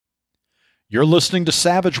You're listening to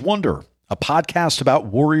Savage Wonder, a podcast about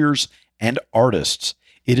warriors and artists.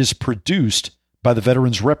 It is produced by the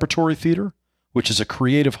Veterans Repertory Theater, which is a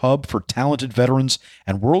creative hub for talented veterans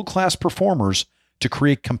and world-class performers to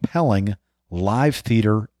create compelling live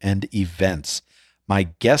theater and events. My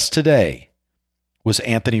guest today was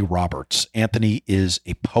Anthony Roberts. Anthony is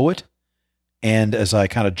a poet, and as I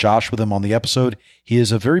kind of joshed with him on the episode, he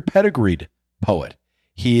is a very pedigreed poet.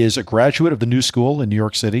 He is a graduate of the New School in New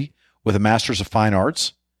York City with a Master's of Fine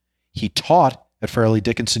Arts. He taught at Fairleigh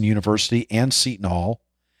Dickinson University and Seton Hall.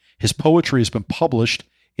 His poetry has been published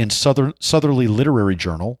in Southerly Literary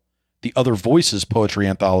Journal, the Other Voices Poetry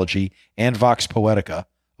Anthology, and Vox Poetica,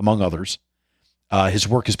 among others. His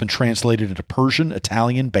work has been translated into Persian,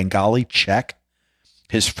 Italian, Bengali, Czech.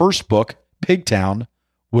 His first book, Pigtown,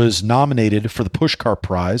 was nominated for the Pushcart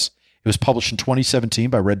Prize. It was published in 2017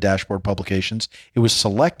 by Red Dashboard Publications. It was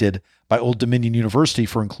selected by Old Dominion University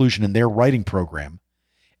for inclusion in their writing program.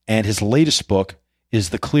 And his latest book is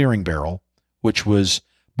The Clearing Barrel, which was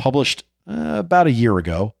published about a year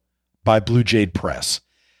ago by Blue Jade Press.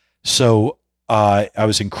 So I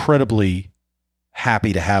was incredibly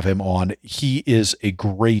happy to have him on. He is a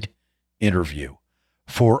great interview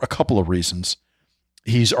for a couple of reasons.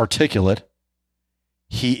 He's articulate,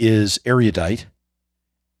 he is erudite,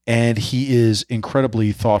 and he is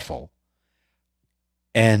incredibly thoughtful.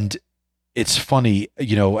 And it's funny,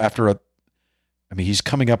 you know, he's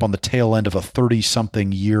coming up on the tail end of a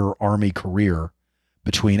 30-something year Army career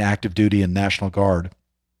between active duty and National Guard.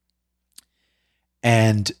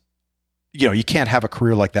 And, you know, you can't have a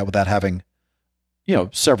career like that without having, you know,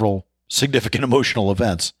 several significant emotional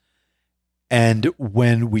events. And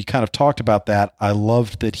when we kind of talked about that, I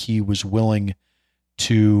loved that he was willing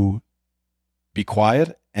to be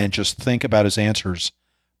quiet and just think about his answers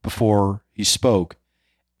before he spoke.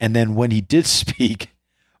 And then when he did speak,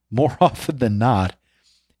 more often than not,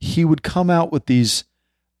 he would come out with these,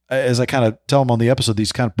 as I kind of tell him on the episode,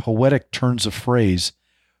 these kind of poetic turns of phrase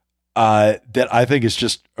that I think is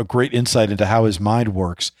just a great insight into how his mind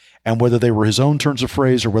works, and whether they were his own turns of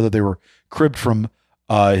phrase or whether they were cribbed from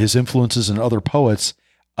his influences in other poets,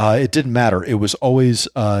 it didn't matter. It was always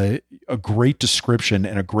a great description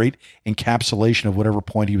and a great encapsulation of whatever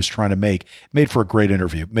point he was trying to make. Made for a great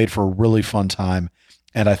interview, made for a really fun time.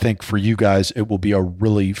 And I think for you guys, it will be a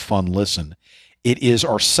really fun listen. It is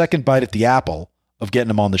our second bite at the apple of getting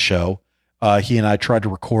him on the show. He and I tried to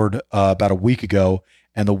record about a week ago,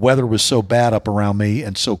 and the weather was so bad up around me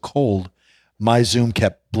and so cold, my Zoom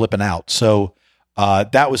kept blipping out. So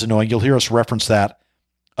that was annoying. You'll hear us reference that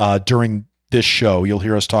during this show. You'll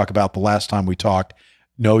hear us talk about the last time we talked.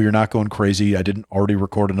 No, you're not going crazy. I didn't already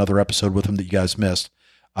record another episode with him that you guys missed.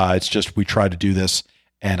 It's just we tried to do this,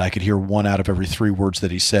 and I could hear one out of every three words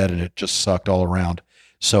that he said, and it just sucked all around.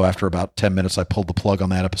 So after about 10 minutes, I pulled the plug on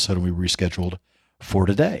that episode, and we rescheduled for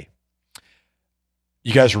today.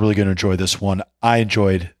 You guys are really going to enjoy this one. I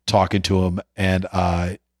enjoyed talking to him, and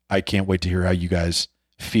I can't wait to hear how you guys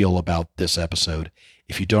feel about this episode.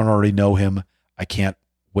 If you don't already know him, I can't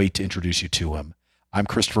wait to introduce you to him. I'm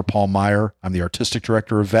Christopher Paul Meyer. I'm the artistic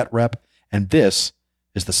director of Vet Rep, and this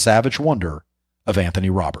is the Savage Wonder of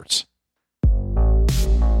Anthony Roberts.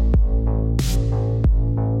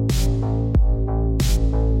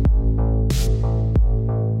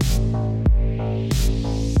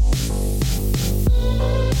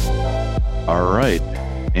 All right,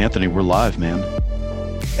 Anthony, we're live, man.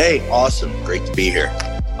 Hey, awesome. Great to be here.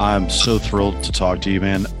 I'm so thrilled to talk to you,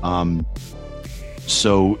 man.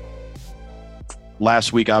 So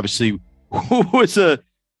last week, obviously, was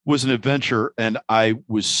an adventure, and I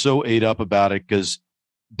was so ate up about it because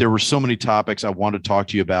there were so many topics I wanted to talk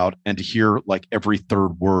to you about, and to hear like every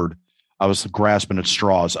third word, I was grasping at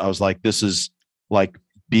straws. I was like, this is like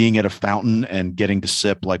being at a fountain and getting to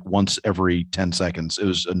sip like once every 10 seconds. It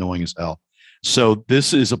was annoying as hell. So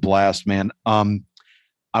this is a blast, man.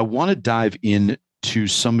 I want to dive into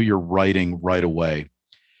some of your writing right away.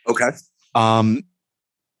 Okay.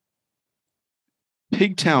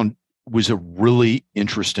 Pigtown was a really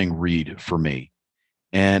interesting read for me,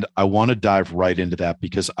 and I want to dive right into that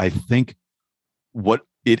because I think what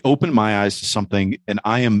it opened my eyes to something, and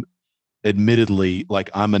I am admittedly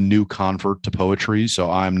like I'm a new convert to poetry, so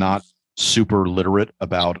I'm not super literate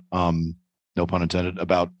about no pun intended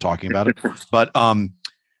about talking about it,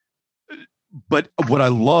 but what I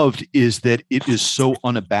loved is that it is so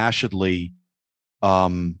unabashedly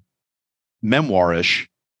memoirish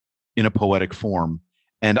in a poetic form.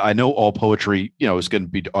 And I know all poetry, you know, is going to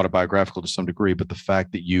be autobiographical to some degree, but the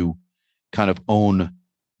fact that you kind of own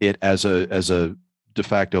it as a de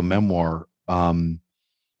facto memoir,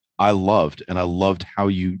 I loved, and I loved how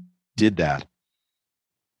you did that,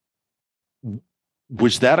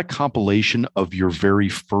 was that a compilation of your very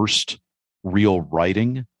first real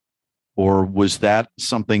writing, or was that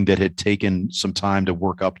something that had taken some time to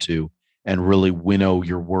work up to and really winnow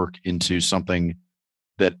your work into something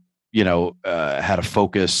that, had a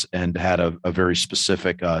focus and had a very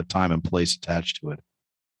specific time and place attached to it?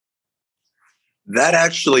 That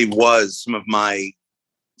actually was some of my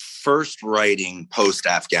first writing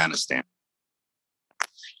post-Afghanistan.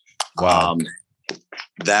 Wow.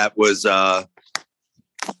 That was, how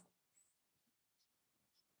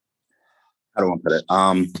do I want to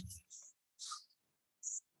put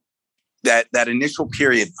it? That initial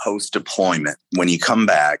period post-deployment, when you come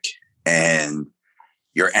back and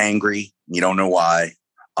you're angry, you don't know why.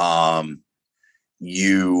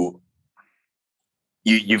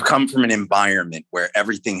 You've come from an environment where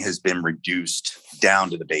everything has been reduced down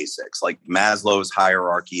to the basics, like Maslow's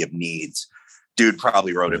hierarchy of needs. Dude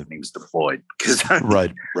probably wrote it when he was deployed.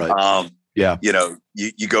 Right. Yeah.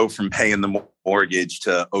 You go from paying the mortgage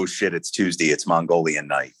to, oh shit, it's Tuesday, it's Mongolian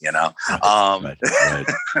night, Right.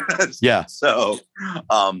 Yeah. So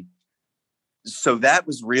that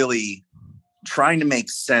was really trying to make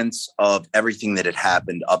sense of everything that had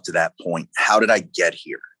happened up to that point. How did I get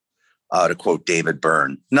here? To quote David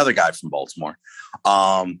Byrne, another guy from Baltimore.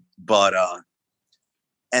 And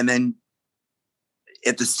then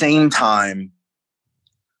at the same time,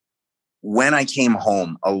 when I came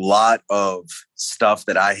home, a lot of stuff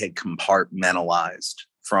that I had compartmentalized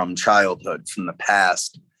from childhood, from the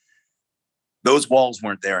past, those walls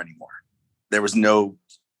weren't there anymore. There was no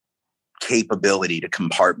capability to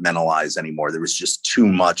compartmentalize anymore. There was just too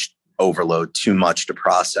much overload, too much to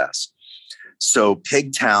process. So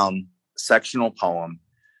Pigtown, sectional poem,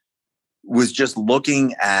 was just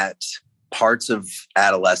looking at parts of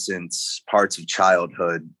adolescence, parts of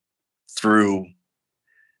childhood through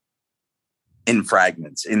in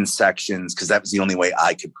fragments, in sections, because that was the only way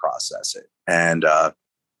I could process it. And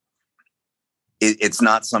it's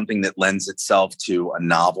not something that lends itself to a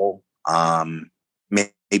novel.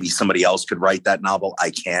 Maybe somebody else could write that novel.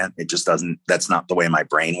 I can't. It just doesn't. That's not the way my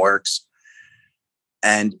brain works.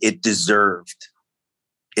 And it deserved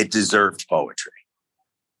poetry.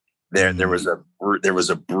 There was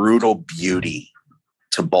a brutal beauty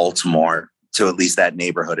to Baltimore, to at least that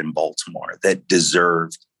neighborhood in Baltimore, that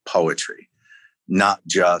deserved poetry, not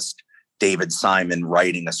just David Simon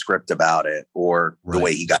writing a script about it, or the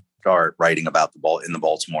way he got to start writing about in the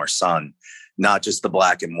Baltimore Sun, not just the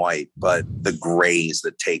black and white, but the grays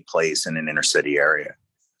that take place in an inner city area.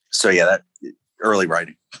 So yeah, that early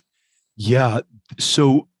writing. Yeah.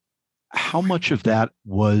 So how much of that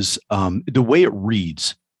was the way it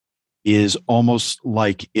reads is almost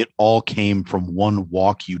like it all came from one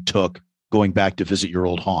walk you took going back to visit your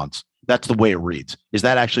old haunts. That's the way it reads. Is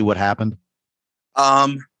that actually what happened?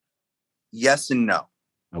 Yes and no.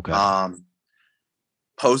 Okay.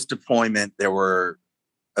 Post deployment, there were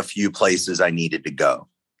a few places I needed to go.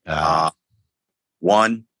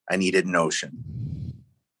 One, I needed an ocean.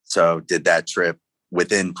 So did that trip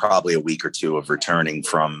within probably a week or two of returning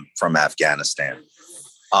from Afghanistan.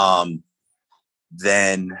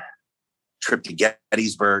 Then trip to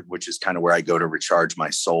Gettysburg, which is kind of where I go to recharge my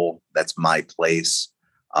soul. That's my place.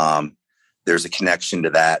 There's a connection to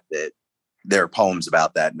that there are poems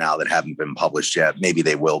about that now that haven't been published yet. Maybe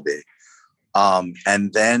they will be.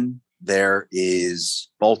 And then there is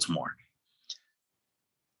Baltimore.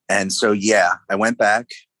 And so, yeah, I went back.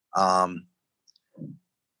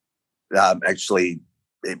 Actually,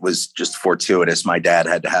 it was just fortuitous. My dad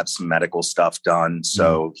had to have some medical stuff done.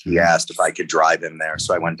 So he asked if I could drive him there.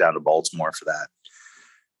 So I went down to Baltimore for that.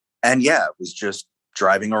 And yeah, it was just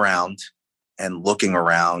driving around and looking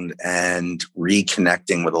around and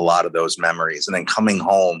reconnecting with a lot of those memories, and then coming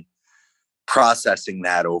home, processing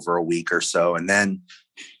that over a week or so. And then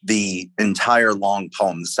the entire long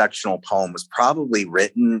poem, the sectional poem, was probably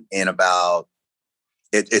written in about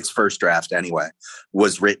its first draft anyway,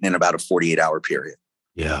 was written in about a 48-hour period.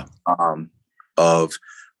 Yeah. Of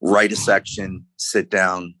write a section, sit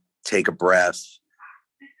down, take a breath,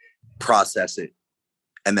 process it,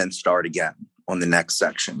 and then start again on the next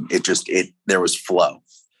section. There was flow.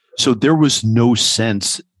 So there was no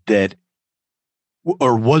sense that,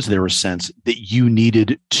 or was there a sense that you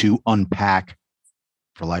needed to unpack,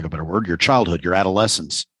 for lack of a better word, your childhood, your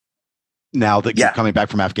adolescence? Now that you're coming back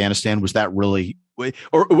from Afghanistan, was that really,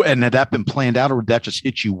 and had that been planned out, or did that just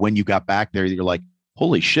hit you when you got back there? You're like,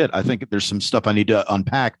 holy shit, I think there's some stuff I need to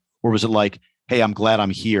unpack. Or was it like, hey, I'm glad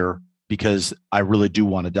I'm here because I really do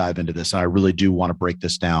want to dive into this, and I really do want to break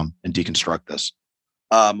this down and deconstruct this?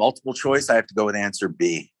 Multiple choice. I have to go with answer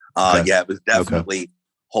B. Okay. Yeah, it was definitely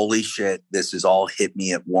holy shit, this has all hit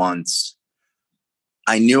me at once.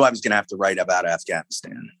 I knew I was going to have to write about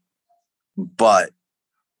Afghanistan, but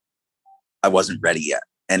I wasn't ready yet.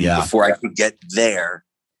 And before I could get there,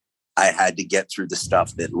 I had to get through the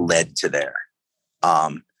stuff that led to there.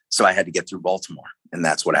 So I had to get through Baltimore, and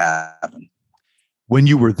that's what happened. When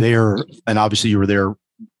you were there, and obviously you were there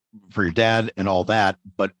for your dad and all that,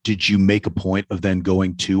 but did you make a point of then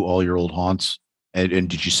going to all your old haunts? And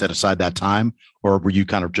did you set aside that time, or were you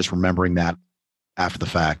kind of just remembering that after the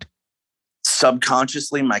fact?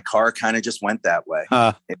 Subconsciously, my car kind of just went that way.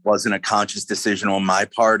 It wasn't a conscious decision on my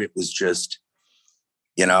part. It was just,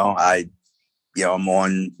 I'm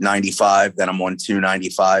on 95, then I'm on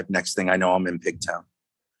 295. Next thing I know, I'm in Pigtown.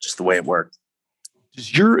 Just the way it worked.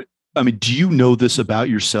 Do you know this about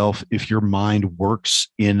yourself? If your mind works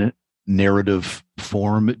in narrative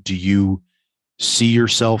form, do you see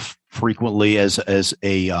yourself frequently as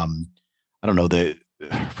a, I don't know,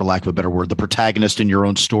 for lack of a better word, the protagonist in your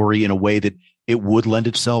own story in a way that it would lend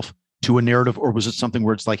itself to a narrative? Or was it something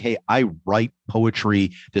where it's like, hey, I write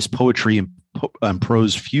poetry, this poetry and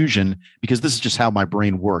prose fusion, because this is just how my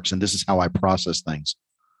brain works and this is how I process things?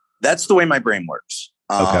 That's the way my brain works.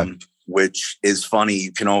 Okay. Which is funny.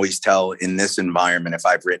 You can always tell in this environment if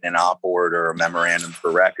I've written an op-ord or a memorandum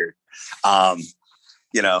for record. I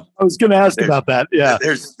was going to ask about that. Yeah,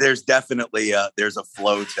 there's definitely there's a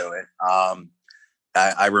flow to it.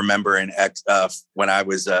 I remember when I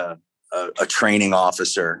was a training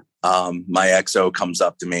officer, my XO comes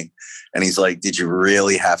up to me and he's like, "Did you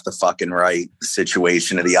really have to fucking write the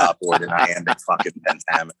situation of the op-ord in iambic fucking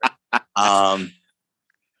pentameter?"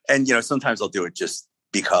 And sometimes I'll do it just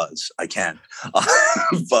because I can.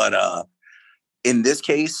 But in this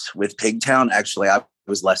case with Pigtown, actually, I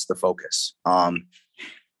was less the focus.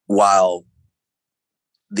 While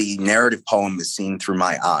the narrative poem is seen through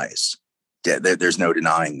my eyes, there's no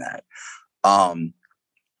denying that.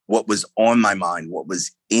 What was on my mind, what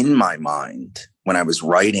was in my mind when I was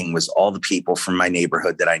writing was all the people from my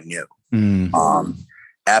neighborhood that I knew.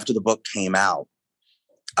 After the book came out,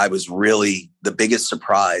 I was really the biggest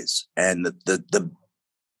surprise and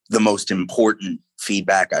the most important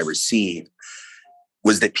feedback I received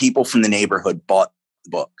was that people from the neighborhood bought the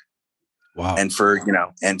book. Wow. And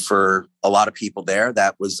for a lot of people there,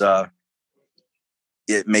 that was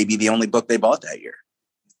it may be the only book they bought that year.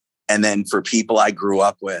 And then for people I grew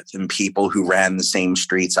up with and people who ran the same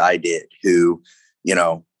streets I did, who,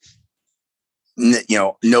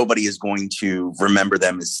 nobody is going to remember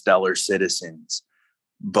them as stellar citizens,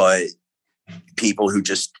 but people who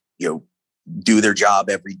just, do their job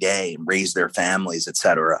every day and raise their families, et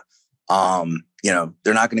cetera.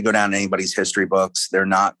 They're not going to go down in anybody's history books.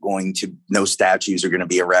 No statues are going to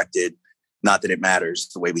be erected. Not that it matters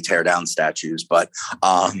the way we tear down statues, but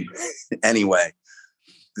anyway,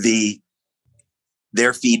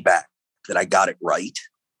 their feedback that I got it right,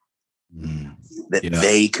 that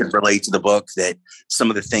they could relate to the book, that some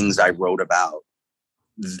of the things I wrote about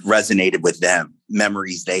resonated with them,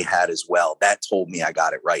 memories they had as well. That told me I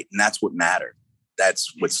got it right. And that's what mattered.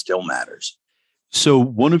 That's what still matters. So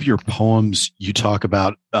one of your poems, you talk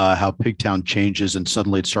about how Pigtown changes and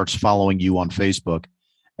suddenly it starts following you on Facebook.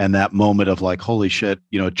 And that moment of like, holy shit,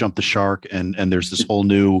 it jumped the shark. And there's this whole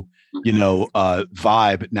new,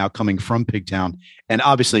 vibe now coming from Pigtown. And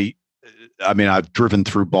obviously, I've driven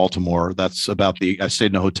through Baltimore. That's I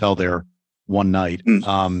stayed in a hotel there one night.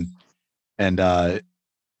 And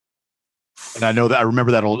I know that I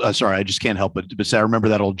remember that old, sorry, I just can't help but say, I remember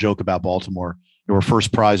that old joke about Baltimore. Your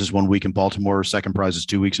first prize is 1 week in Baltimore. Second prize is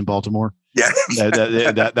 2 weeks in Baltimore. Yeah.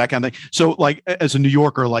 that kind of thing. So like, as a New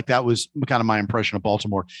Yorker, like that was kind of my impression of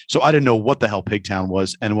Baltimore. So I didn't know what the hell Pigtown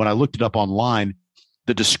was. And when I looked it up online,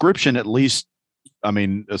 the description, at least,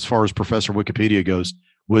 as far as Professor Wikipedia goes,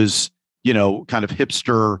 was, kind of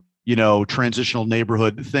hipster, transitional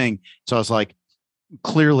neighborhood thing. So I was like,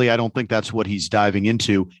 clearly, I don't think that's what he's diving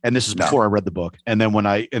into. And this is before I read the book. And then when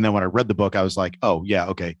I read the book, I was like, oh yeah,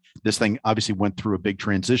 okay. This thing obviously went through a big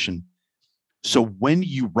transition. So when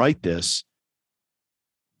you write this,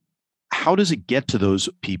 how does it get to those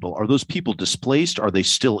people? Are those people displaced? Are they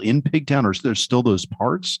still in Pigtown, or is there still those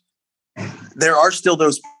parts? There are still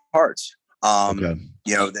those parts. Okay.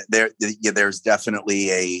 There's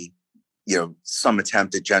definitely some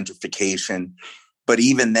attempt at gentrification, but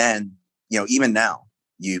even then, even now,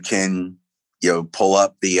 you can, pull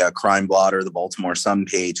up the Crime Blotter, the Baltimore Sun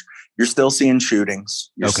page. You're still seeing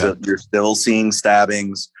shootings. You're still seeing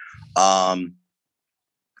stabbings.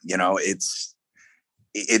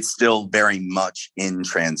 It's still very much in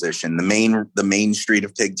transition. The main street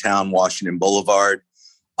of Pigtown, Washington Boulevard.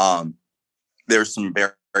 There's some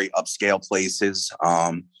very very upscale places.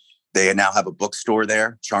 They now have a bookstore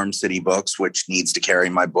there, Charm City Books, which needs to carry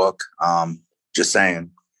my book. Just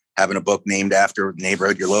saying, having a book named after the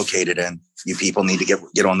neighborhood you're located in, you people need to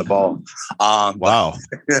get on the ball. Wow.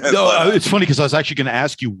 No, it's funny because I was actually going to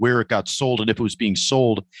ask you where it got sold and if it was being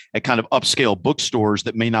sold at kind of upscale bookstores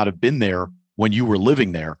that may not have been there when you were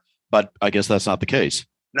living there. But I guess that's not the case.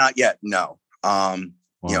 Not yet. No. Wow.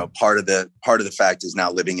 You know, part of the fact is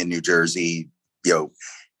now living in New Jersey, you know,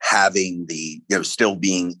 having still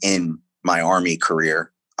being in my Army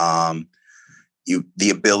career, the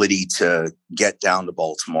ability to get down to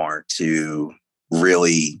Baltimore to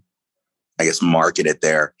really, I guess, market it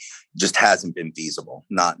there just hasn't been feasible.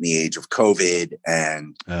 Not in the age of COVID,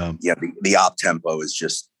 and the op tempo is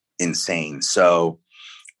just insane. So,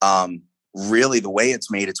 really, the way it's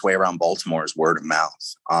made its way around Baltimore is word of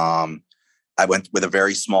mouth. I went with a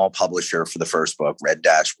very small publisher for the first book, Red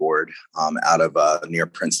Dashboard, out of near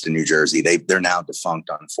Princeton, New Jersey. They're now defunct,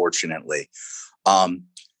 unfortunately.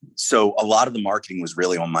 So a lot of the marketing was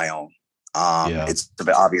really on my own. It's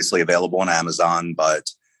obviously available on Amazon,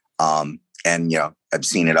 but and I've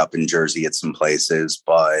seen it up in Jersey at some places,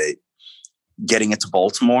 but getting it to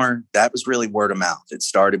Baltimore, that was really word of mouth. It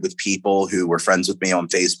started with people who were friends with me on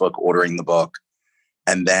Facebook ordering the book,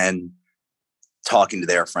 and then talking to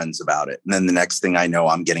their friends about it. And then the next thing I know,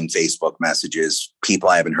 I'm getting Facebook messages, people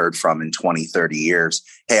I haven't heard from in 20, 30 years.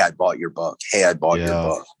 Hey, I bought your book. Hey, I bought your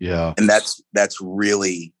book. Yeah. And that's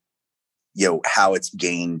really, how it's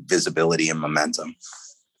gained visibility and momentum.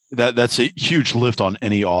 That's a huge lift on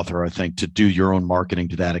any author, I think, to do your own marketing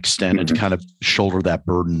to that extent and to kind of shoulder that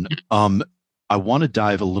burden. I want to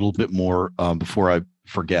dive a little bit more before I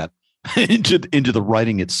forget into the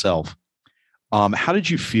writing itself. How did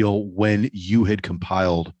you feel when you had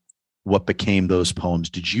compiled what became those poems?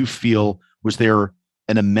 Did you feel, was there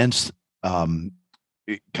an immense kind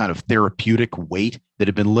of therapeutic weight that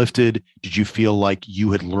had been lifted? Did you feel like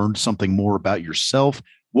you had learned something more about yourself?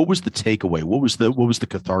 What was the takeaway? What was the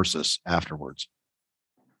catharsis afterwards?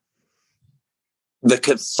 The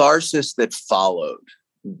catharsis that followed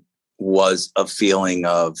was a feeling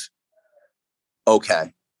of,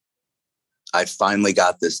 okay, I finally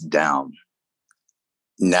got this down.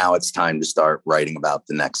 Now it's time to start writing about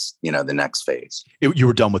the next phase. You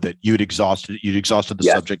were done with it. You'd exhausted the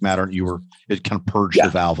subject matter, and it kind of purged the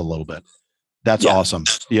valve a little bit. That's awesome.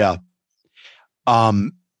 Yeah.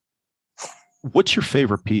 What's your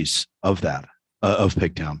favorite piece of that, of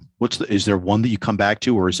Pigtown? Is there one that you come back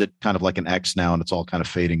to, or is it kind of like an X now and it's all kind of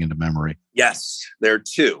fading into memory? Yes, there are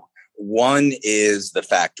two. One is the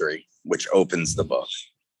factory, which opens the book.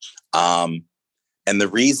 And the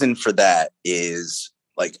reason for that is,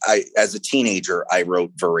 as a teenager, I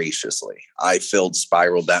wrote voraciously. I filled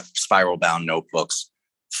spiral bound notebooks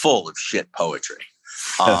full of shit poetry.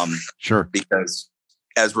 Sure. Because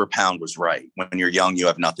Ezra Pound was right. When you're young, you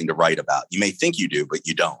have nothing to write about. You may think you do, but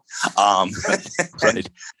you don't. Right.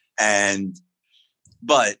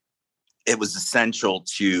 But it was essential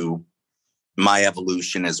to my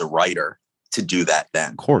evolution as a writer to do that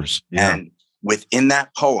then. Of course. Yeah. And within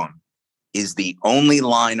that poem is the only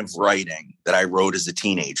line of writing that I wrote as a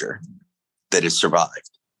teenager that has survived.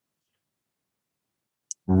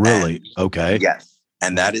 Really? Okay. Yes.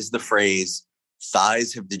 And that is the phrase,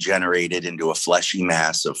 thighs have degenerated into a fleshy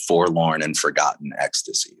mass of forlorn and forgotten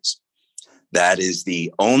ecstasies. That is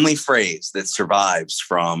the only phrase that survives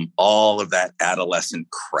from all of that adolescent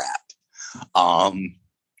crap.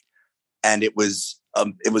 And it was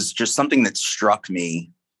just something that struck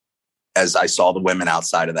me as I saw the women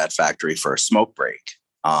outside of that factory for a smoke break,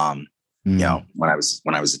 when I was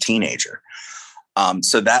a teenager.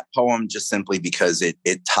 So that poem, just simply because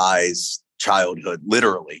it ties childhood,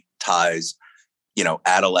 literally ties,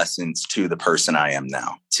 adolescence to the person I am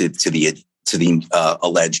now, to the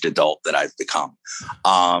alleged adult that I've become.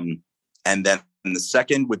 And then the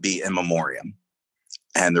second would be In Memoriam.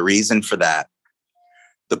 And the reason for that,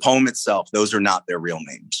 the poem itself, those are not their real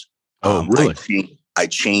names. Oh, really? I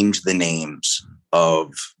changed the names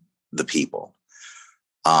of the people.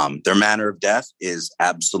 Their manner of death is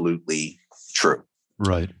absolutely true.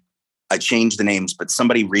 Right. I changed the names, but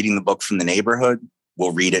somebody reading the book from the neighborhood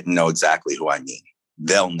will read it and know exactly who I mean.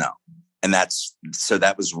 They'll know. And that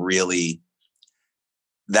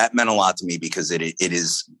meant a lot to me because it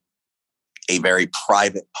is a very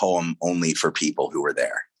private poem only for people who were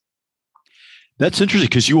there. That's interesting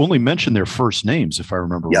because you only mentioned their first names, if I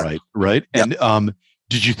remember right. Right. Yep. And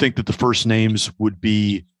did you think that the first names would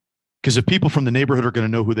be, because if people from the neighborhood are going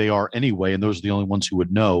to know who they are anyway, and those are the only ones who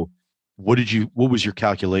would know, what was your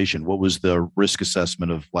calculation? What was the risk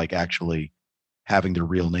assessment of actually having their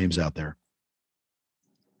real names out there?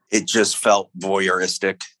 it just felt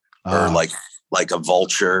voyeuristic, or like a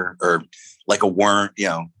vulture, or like a worm,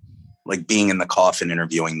 like being in the coffin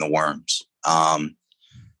interviewing the worms.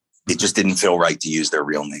 It just didn't feel right to use their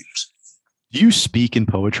real names. Do you speak in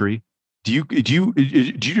poetry? Are you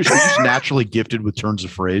just naturally gifted with turns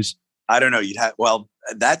of phrase? I don't know.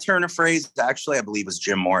 That turn of phrase actually, I believe, was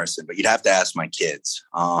Jim Morrison, but you'd have to ask my kids.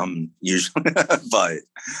 Usually, but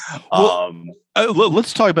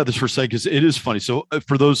let's talk about this for a second, because it is funny. So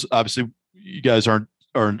for those, obviously, you guys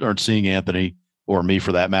aren't seeing Anthony, or me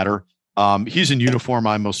for that matter. He's in uniform.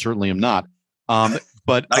 I most certainly am not.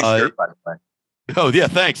 But nice shirt, by the way. Oh yeah,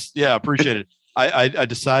 thanks. Yeah, appreciate it. I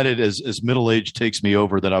decided as middle age takes me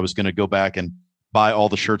over that I was going to go back and buy all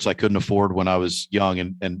the shirts I couldn't afford when I was young,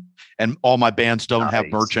 and all my bands don't have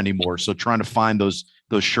merch anymore. So trying to find those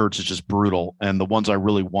shirts is just brutal. And the ones I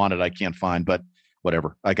really wanted, I can't find, but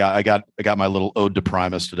whatever. I got my little ode to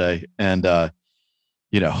Primus today, and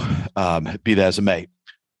be that as it may.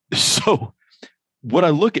 So what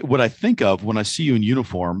I think of when I see you in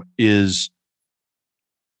uniform is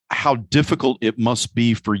how difficult it must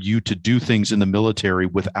be for you to do things in the military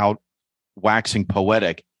without waxing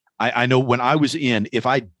poetic. I know when I was if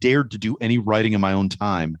I dared to do any writing in my own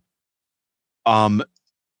time,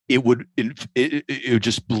 it would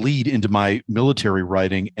just bleed into my military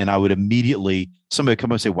writing, and I would immediately, somebody would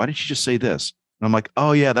come up and say, "Why didn't you just say this?" And I'm like,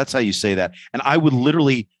 "Oh yeah, that's how you say that." And I would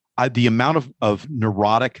literally, the amount of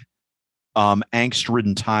neurotic,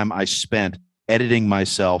 angst-ridden time I spent editing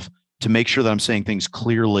myself to make sure that I'm saying things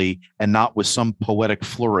clearly and not with some poetic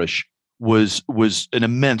flourish was an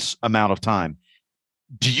immense amount of time.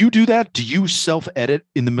 Do you do that? Do you self-edit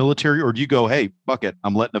in the military, or do you go, "Hey, fuck it,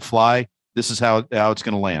 I'm letting it fly. This is how it's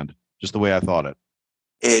going to land, just the way I thought it"?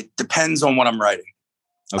 It depends on what I'm writing.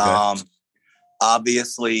 Okay.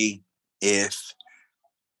 Obviously, if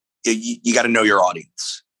you got to know your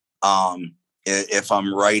audience. If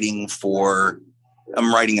I'm writing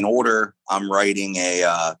an order, I'm writing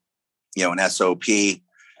an SOP.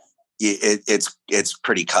 It's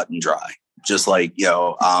pretty cut and dry. Just like,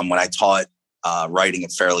 when I taught writing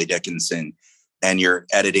at Fairleigh Dickinson, and you're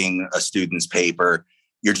editing a student's paper,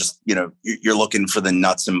 you're just, you're looking for the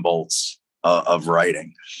nuts and bolts of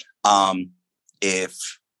writing. And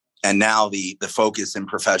now the focus in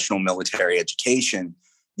professional military education,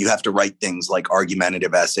 you have to write things like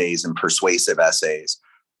argumentative essays and persuasive essays.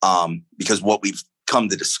 Because what we've come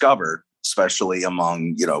to discover, especially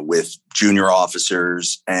among, with junior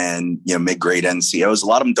officers and, mid-grade NCOs, a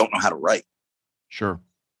lot of them don't know how to write. Sure.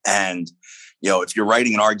 And, if you're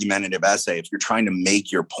writing an argumentative essay, if you're trying to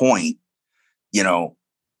make your point,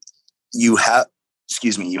 you have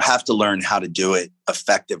to learn how to do it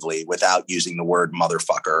effectively without using the word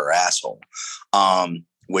motherfucker or asshole,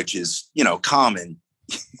 which is, common,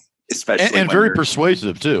 especially and very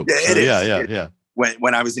persuasive too. It is. Yeah.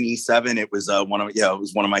 When I was in E7, it was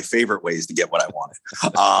one of my favorite ways to get what I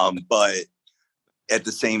wanted. But at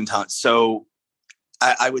the same time, so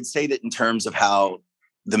I would say that in terms of how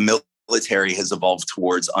the military has evolved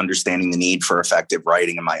towards understanding the need for effective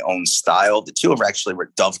writing in my own style, the two have actually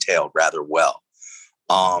dovetailed rather well.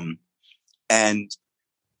 And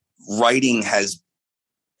writing has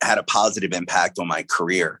had a positive impact on my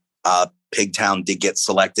career. Pigtown did get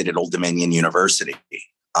selected at Old Dominion University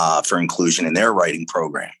for inclusion in their writing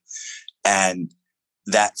program. And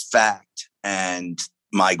that fact, and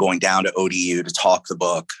my going down to ODU to talk the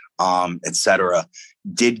book, et cetera,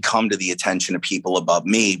 did come to the attention of people above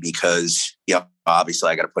me because, obviously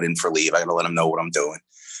I got to put in for leave. I got to let them know what I'm doing.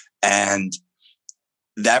 And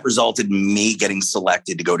that resulted in me getting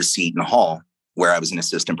selected to go to Seton Hall, where I was an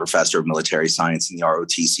assistant professor of military science in the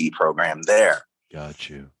ROTC program there. Got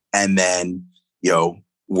you. And then,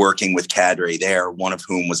 working with cadre there, one of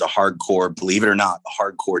whom was a hardcore, believe it or not, a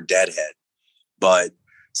hardcore deadhead. But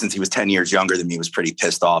since he was 10 years younger than me, was pretty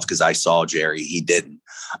pissed off because I saw Jerry. He didn't.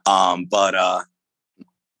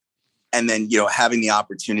 And then, having the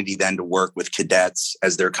opportunity then to work with cadets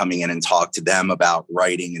as they're coming in and talk to them about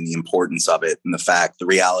writing and the importance of it, and the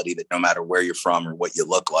reality that no matter where you're from or what you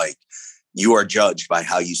look like, you are judged by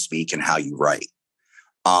how you speak and how you write.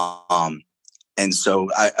 And so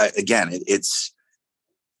it's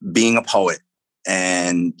being a poet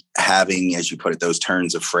and having, as you put it, those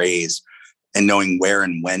turns of phrase and knowing where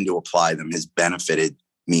and when to apply them has benefited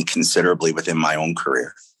me considerably within my own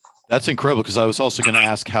career. That's incredible, because I was also going to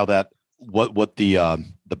ask how what the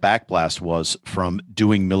backblast was from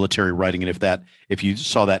doing military writing, and if you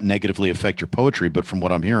saw that negatively affect your poetry. But from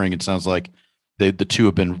what I'm hearing, it sounds like the two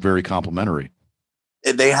have been very complementary.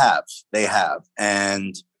 They have,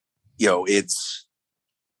 and it's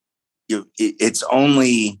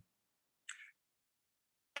only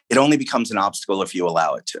it only becomes an obstacle if you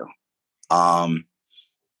allow it to.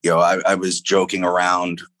 I was joking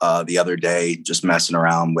around the other day, just messing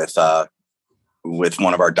around with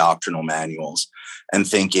one of our doctrinal manuals and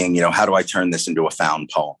thinking, how do I turn this into a found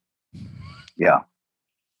poem? Yeah.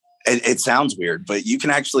 It sounds weird, but you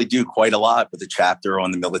can actually do quite a lot with a chapter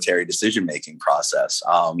on the military decision-making process.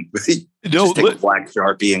 Just take a black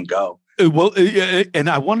Sharpie and go. Well, and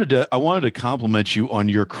I wanted to compliment you on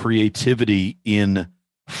your creativity in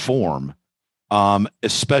form,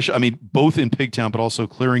 especially, both in Pigtown, but also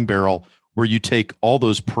Clearing Barrel, where you take all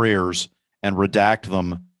those prayers and redact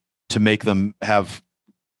them to make them have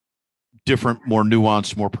different, more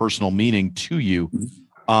nuanced, more personal meaning to you.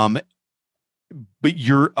 But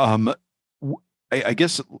you're, I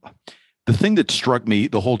guess the thing that struck me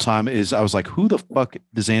the whole time is I was like, who the fuck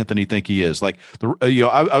does Anthony think he is? Like,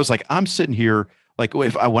 I was like, I'm sitting here, like,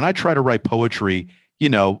 when I try to write poetry,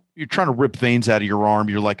 you're trying to rip veins out of your arm.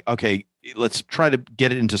 You're like, okay, let's try to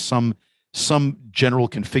get it into some general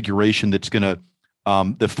configuration that's going to,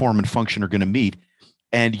 the form and function are going to meet.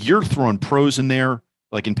 And you're throwing prose in there,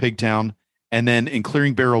 like in Pigtown, and then in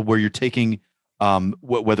Clearing Barrel, where you're taking,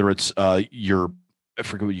 whether it's I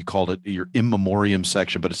forget what you called it, your in memoriam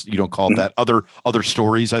section, but you don't call it that. Other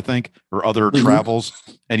stories, I think, or other travels,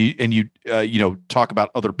 and you talk about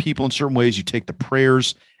other people in certain ways. You take the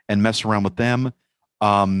prayers and mess around with them.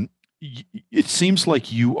 It seems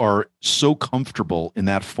like you are so comfortable in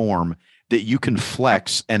that form that you can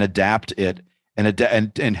flex and adapt it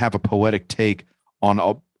and have a poetic take on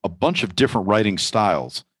a bunch of different writing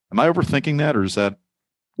styles. Am I overthinking that, or is that?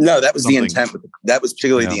 No, that was the intent. That was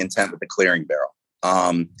particularly the intent with the Clearing Barrel.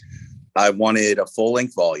 I wanted a full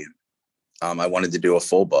length volume. I wanted to do a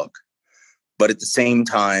full book, but at the same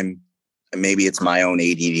time, maybe it's my own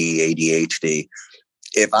ADD, ADHD.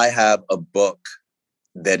 If I have a book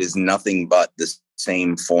that is nothing but the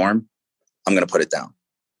same form, I'm going to put it down.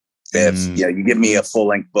 If you give me a full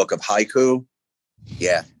length book of haiku,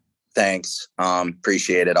 yeah, thanks.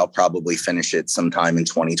 Appreciate it. I'll probably finish it sometime in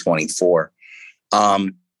 2024.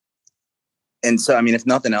 And so, if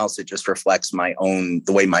nothing else, it just reflects the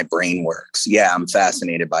way my brain works. Yeah, I'm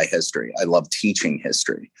fascinated by history. I love teaching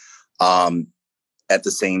history. At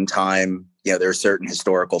the same time, there are certain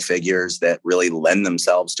historical figures that really lend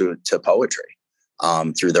themselves to poetry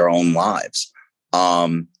through their own lives.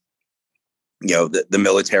 The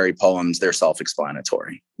military poems, they're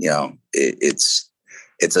self-explanatory.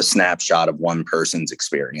 It's a snapshot of one person's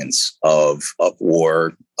experience of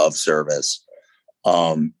war, of service.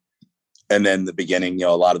 And then the beginning,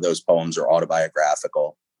 a lot of those poems are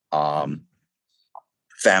autobiographical,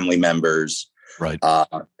 family members, right,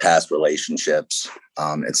 past relationships,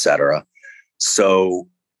 etc. So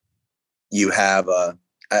you have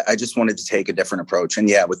I just wanted to take a different approach. And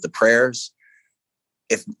yeah, with the prayers,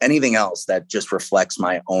 if anything else, that just reflects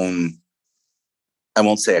my own, I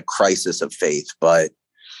won't say a crisis of faith, but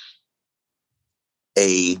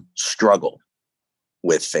a struggle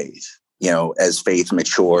with faith. As faith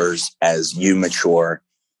matures, as you mature,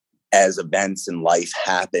 as events in life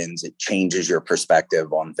happens, it changes your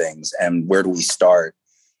perspective on things. And where do we start?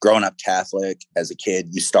 Growing up Catholic as a kid,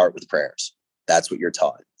 you start with prayers. That's what you're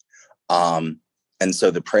taught. And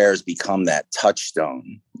so the prayers become that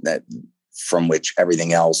touchstone that from which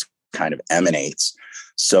everything else kind of emanates.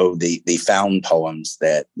 So the found poems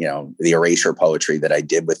that, the erasure poetry that I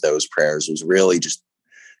did with those prayers was really just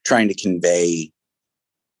trying to convey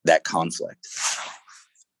that conflict.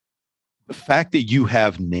 The fact that you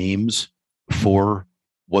have names for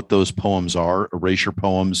what those poems are, erasure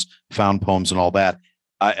poems, found poems, and all that,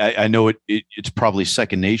 I know it's probably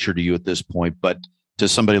second nature to you at this point, but to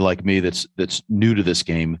somebody like me that's new to this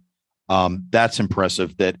game, that's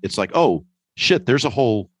impressive. That it's like, oh shit, there's a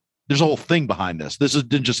whole thing behind this.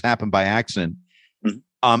 Didn't just happen by accident.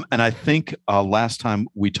 Mm-hmm. And I think last time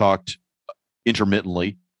we talked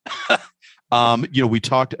intermittently. We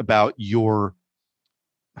talked about your,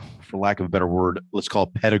 for lack of a better word, let's call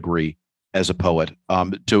it pedigree as a poet.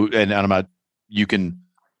 And I'm not, you can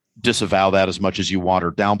disavow that as much as you want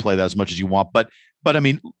or downplay that as much as you want. But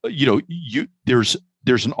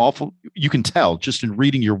there's an awful, you can tell just in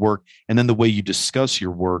reading your work and then the way you discuss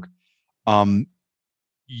your work.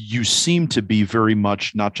 You seem to be very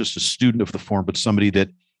much not just a student of the form, but somebody that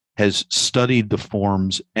has studied the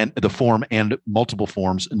form and multiple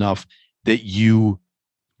forms enough that you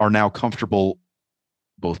are now comfortable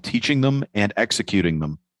both teaching them and executing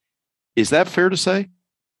them. Is that fair to say?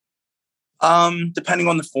 Depending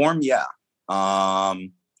on the form, yeah.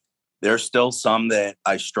 There's still some that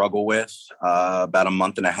I struggle with. About a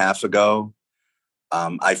month and a half ago,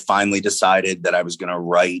 I finally decided that I was going to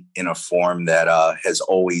write in a form that has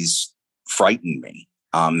always frightened me.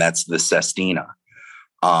 That's the sestina.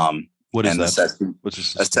 What is that?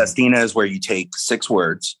 What's a sestina is where you take 6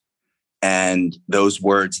 words, and those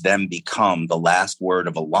words then become the last word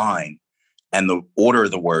of a line, and the order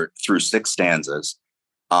of the word through 6 stanzas,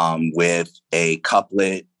 with a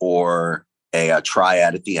couplet or a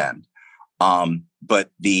triad at the end.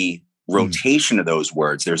 But the rotation of those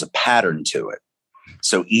words, there's a pattern to it.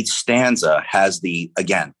 So each stanza has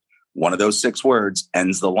again, one of those 6 words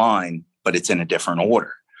ends the line, but it's in a different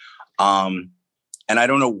order. And I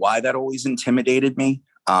don't know why that always intimidated me,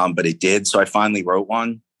 but it did. So I finally wrote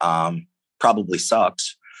one. Probably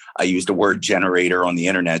sucks. I used a word generator on the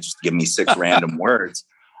internet just to give me 6 random words.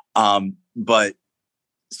 But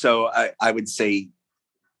so I would say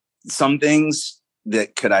some things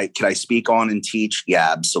that could I speak on and teach?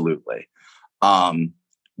 Yeah, absolutely.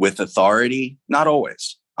 With authority, not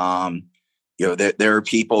always. There are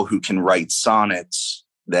people who can write sonnets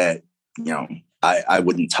that, I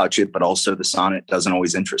wouldn't touch it, but also the sonnet doesn't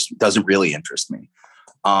really interest me.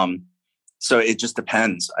 So it just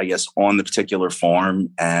depends, I guess, on the particular form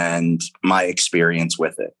and my experience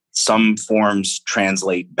with it. Some forms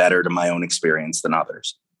translate better to my own experience than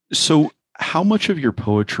others. So how much of your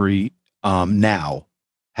poetry now,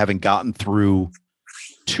 having gotten through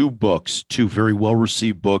 2 books, 2 very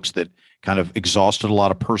well-received books that kind of exhausted a lot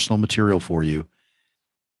of personal material for you,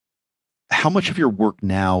 how much of your work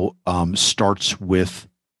now starts with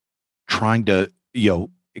trying to,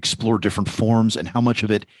 explore different forms, and how much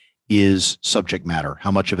of it is subject matter?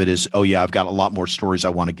 How much of it is, oh yeah, I've got a lot more stories I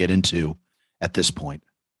want to get into at this point?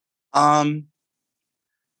 I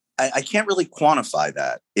can't really quantify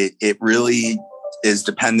that. It really is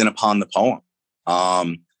dependent upon the poem.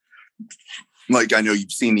 Like, I know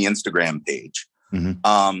you've seen the Instagram page.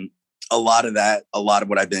 Mm-hmm. A lot of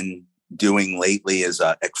what I've been doing lately is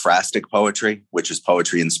ekphrastic poetry, which is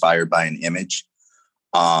poetry inspired by an image.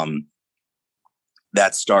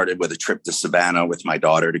 That started with a trip to Savannah with my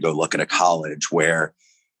daughter to go look at a college where,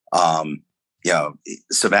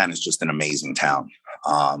 Savannah is just an amazing town.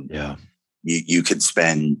 Yeah. You could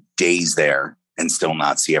spend days there and still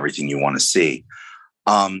not see everything you want to see.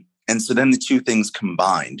 And so then the 2 things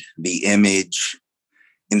combined. The image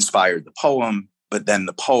inspired the poem, but then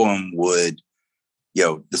the poem would,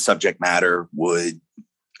 the subject matter would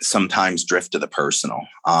sometimes drift to the personal.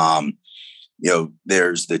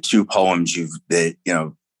 There's the 2 poems 2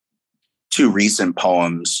 recent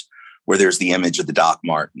poems where there's the image of the Doc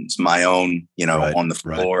Martens, my own, Right, on the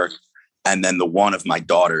floor. Right. And then the one of my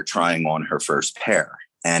daughter trying on her first pair.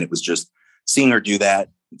 And it was just seeing her do that.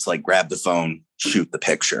 It's like, grab the phone, shoot the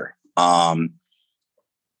picture.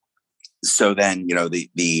 So then,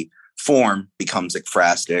 the form becomes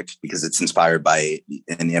ekphrastic because it's inspired by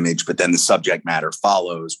an image, but then the subject matter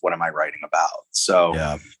follows. What am I writing about? So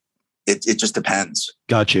yeah, it just depends.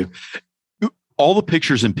 Got you. All the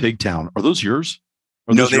pictures in Pigtown, are those yours?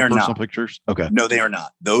 No, they are not. Personal pictures? Okay. No, they are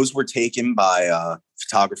not. Those were taken by a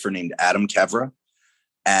photographer named Adam Kevra.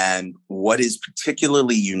 And what is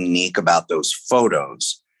particularly unique about those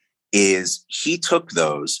photos is he took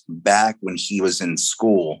those back when he was in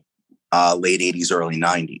school, late 80s, early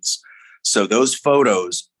 90s. So those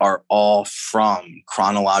photos are all from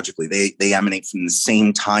chronologically. They emanate from the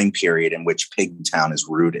same time period in which Pigtown is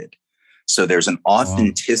rooted. So there's an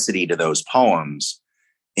authenticity to those poems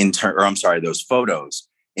those photos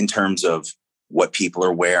in terms of what people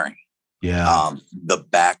are wearing. Yeah. The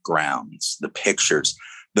backgrounds, the pictures,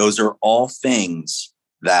 those are all things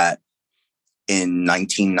that in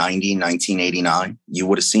 1990, 1989, you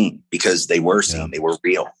would have seen because they were seen, they were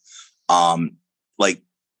real. Like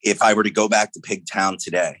if I were to go back to Pigtown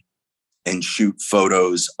today and shoot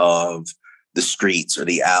photos of the streets or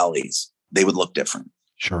the alleys, they would look different.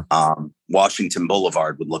 Sure. Washington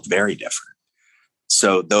Boulevard would look very different.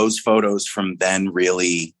 So those photos from then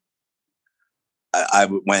really,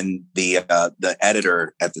 when the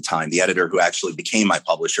editor at the time, the editor who actually became my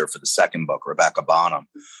publisher for the second book, Rebecca Bonham,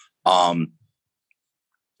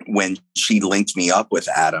 when she linked me up with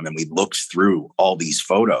Adam and we looked through all these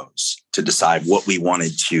photos to decide what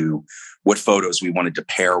photos we wanted to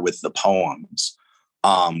pair with the poems,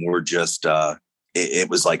 were just, it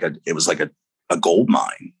was like a gold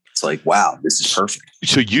mine. It's like, wow, this is perfect.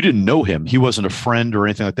 So you didn't know him. He wasn't a friend or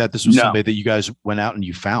anything like that. This was somebody that you guys went out and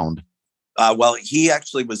you found. Well, he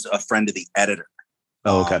actually was a friend of the editor.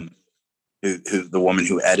 Oh, okay. Who the woman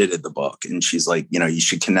who edited the book. And she's like, you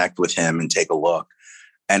should connect with him and take a look.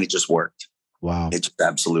 And it just worked. Wow. It just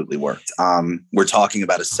absolutely worked. We're talking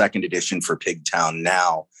about a second edition for Pigtown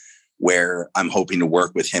now, where I'm hoping to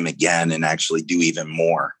work with him again and actually do even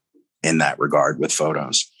more in that regard with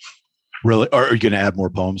photos. Really? Are you going to add more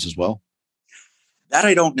poems as well? That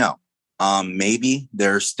I don't know. Maybe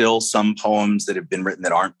there are still some poems that have been written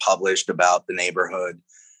that aren't published about the neighborhood.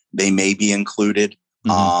 They may be included.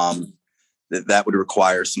 Mm-hmm. That would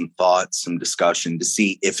require some thought, some discussion to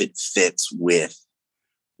see if it fits with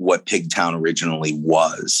what Pigtown originally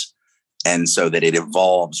was. And so that it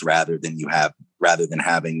evolves rather than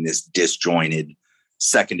having this disjointed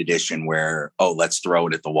second edition where, oh, let's throw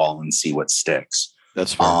it at the wall and see what sticks.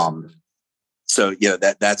 That's fair. So yeah,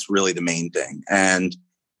 that's really the main thing. And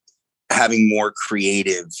having more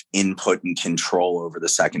creative input and control over the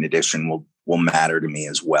second edition will matter to me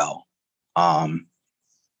as well.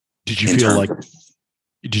 Did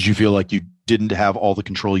you feel like you didn't have all the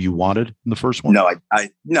control you wanted in the first one? No, I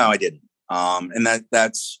didn't. And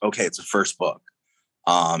that's okay. It's a first book.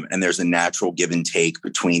 And there's a natural give and take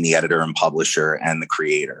between the editor and publisher and the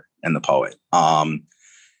creator and the poet.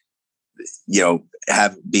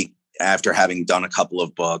 After having done a couple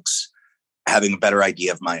of books, having a better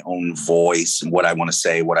idea of my own voice and what I want to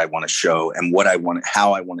say, what I want to show, and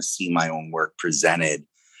how I want to see my own work presented,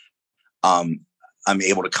 I'm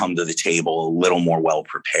able to come to the table a little more well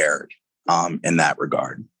prepared in that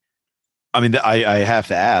regard. I mean, I have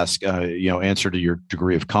to ask, answer to your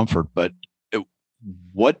degree of comfort, but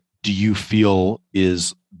what do you feel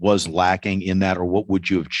was lacking in that, or what would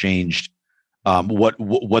you have changed?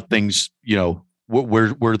 What things,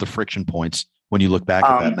 where are the friction points when you look back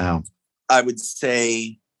at that now? I would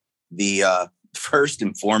say the first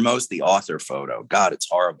and foremost, the author photo. God, it's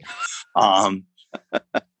horrible.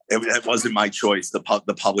 It wasn't my choice.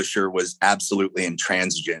 The publisher was absolutely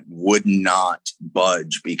intransigent, would not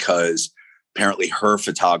budge because apparently her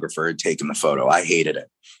photographer had taken the photo. I hated it.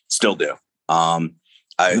 Still do. I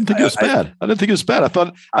didn't think it was bad. I didn't think it was bad.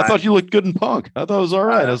 I thought you looked good in punk. I thought it was all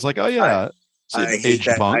right. I was like, oh yeah. I hate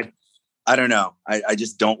that. Punk. I don't know. I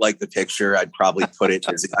just don't like the picture. I'd probably put it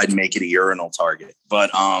I'd make it a urinal target.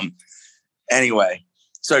 But anyway,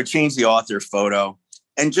 so I changed the author photo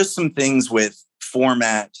and just some things with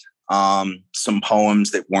format, some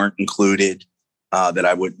poems that weren't included that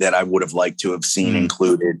I would have liked to have seen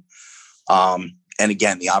included. And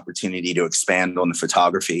again, the opportunity to expand on the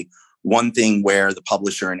photography. One thing where the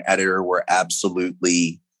publisher and editor were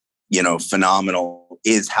absolutely, phenomenal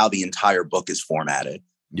is how the entire book is formatted.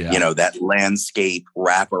 Yeah. That landscape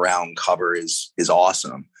wraparound cover is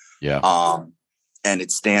awesome. Yeah. And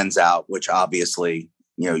it stands out, which obviously,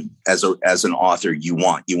 as an author, you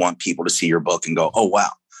want people to see your book and go, oh,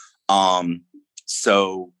 wow.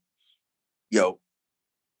 So,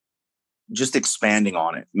 just expanding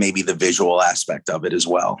on it, maybe the visual aspect of it as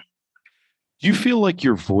well. Do you feel like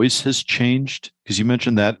your voice has changed? Because you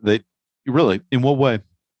mentioned that really, in what way?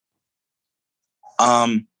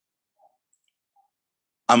 I'm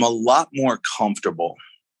a lot more comfortable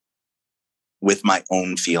with my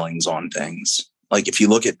own feelings on things. Like if you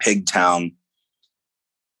look at Pigtown,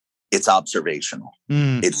 it's observational.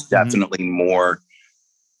 It's definitely more,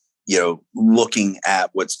 looking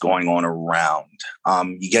at what's going on around.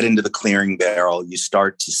 You get into the clearing barrel, you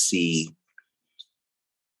start to see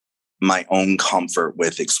my own comfort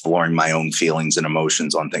with exploring my own feelings and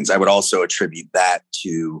emotions on things. I would also attribute that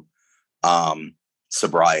to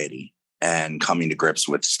sobriety and coming to grips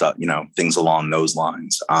with stuff, things along those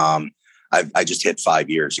lines. I just hit 5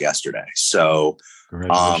 years yesterday. So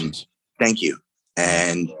thank you.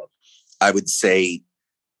 And I would say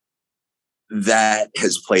that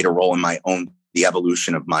has played a role in the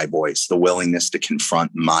evolution of my voice, the willingness to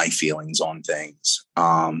confront my feelings on things.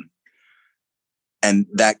 And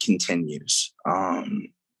that continues,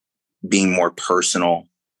 being more personal,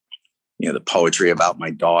 the poetry about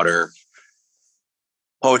my daughter,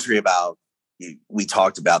 poetry about, we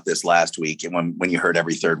talked about this last week and when you heard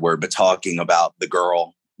every third word, but talking about the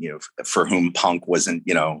girl, for whom punk wasn't,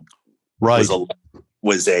 right.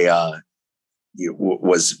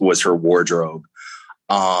 was her wardrobe.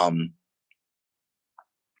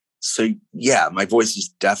 So yeah, my voice has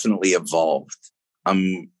definitely evolved.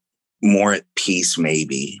 I'm more at peace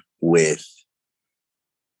maybe with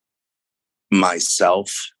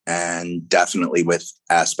myself and definitely with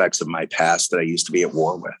aspects of my past that I used to be at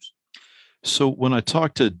war with. So when I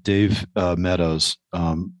talked to Dave Meadows,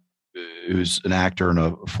 who's an actor and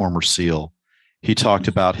a former SEAL, he talked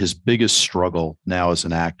about his biggest struggle now as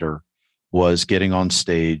an actor was getting on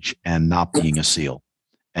stage and not being a SEAL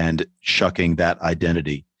and shucking that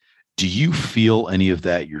identity. Do you feel any of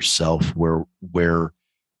that yourself where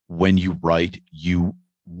when you write, you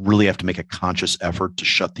really have to make a conscious effort to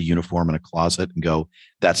shut the uniform in a closet and go,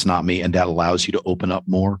 that's not me, and that allows you to open up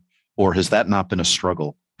more? or has that not been a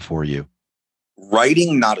struggle for you?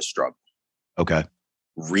 Writing, not a struggle. Okay.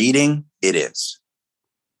 Reading, it is.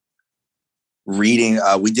 Reading,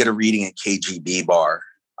 we did a reading at KGB Bar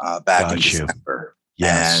back in December.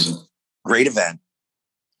 Yes. And great event,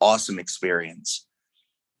 awesome experience.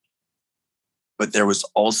 But there was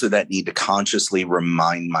also that need to consciously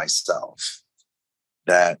remind myself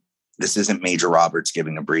that this isn't Major Roberts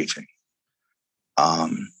giving a briefing.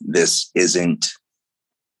 This isn't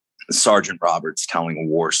Sergeant Roberts telling a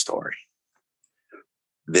war story.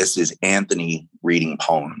 This is Anthony reading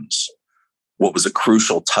poems. What was a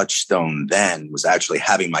crucial touchstone then was actually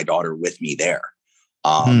having my daughter with me there.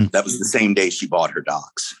 That was the same day she bought her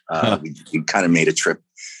docs. We kind of made a trip,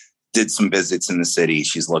 did some visits in the city.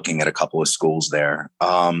 She's looking at a couple of schools there.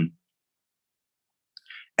 And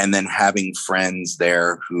then having friends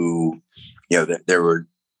there who, there were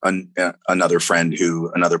another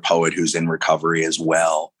poet who's in recovery as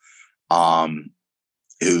well,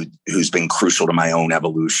 who's been crucial to my own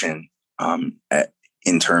evolution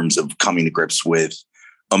in terms of coming to grips with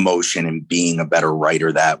emotion and being a better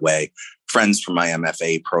writer that way. Friends from my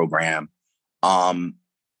MFA program.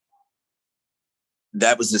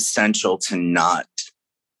 That was essential to not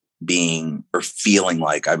being or feeling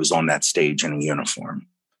like I was on that stage in a uniform.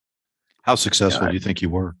 How successful do you think you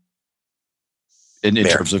were in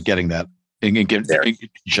terms of getting that and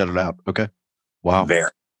shut it out? Okay. Wow. Very.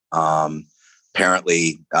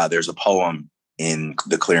 Apparently, there's a poem in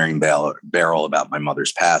the Clearing Barrel about my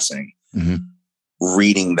mother's passing. Mm-hmm.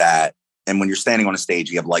 Reading that, and when you're standing on a stage,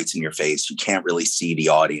 you have lights in your face. You can't really see the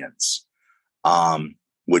audience,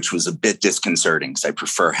 which was a bit disconcerting because I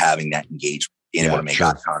prefer having that engagement, being able to make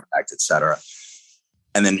eye contact, etc.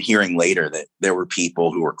 And then hearing later that there were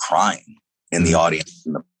people who were crying in the audience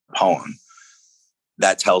in the poem,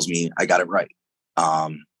 that tells me I got it right.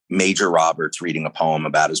 Major Roberts reading a poem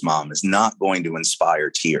about his mom is not going to inspire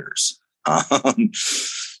tears.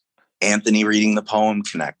 Anthony reading the poem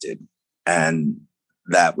connected. And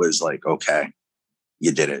that was like, okay,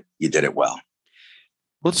 you did it. You did it well.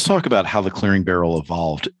 Let's talk about how the Clearing Barrel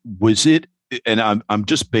evolved. Was it, and I'm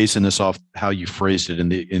just basing this off how you phrased it in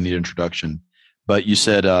the introduction, but you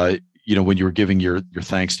said, when you were giving your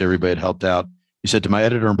thanks to everybody that helped out, you said, to my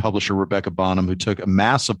editor and publisher, Rebecca Bonham, who took a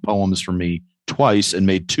mass of poems from me twice and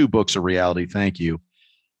made 2 books a reality. Thank you.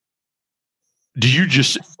 Do you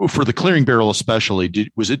just, for the Clearing Barrel especially,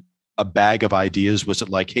 was it a bag of ideas? Was it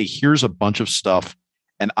like, hey, here's a bunch of stuff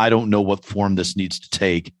and I don't know what form this needs to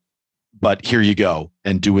take, but here you go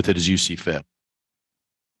and do with it as you see fit?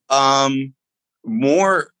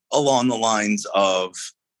 More along the lines of,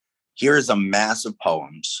 here's a mass of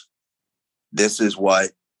poems. This is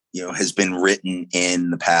what, has been written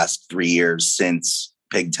in the past 3 years since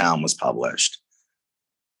Pigtown was published.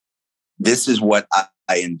 This is what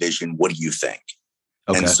I envision. What do you think?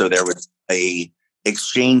 Okay. And so there was a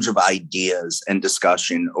exchange of ideas and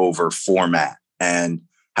discussion over format and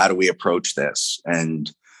how do we approach this?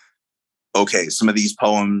 And okay, some of these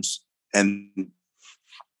poems, and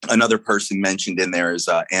another person mentioned in there is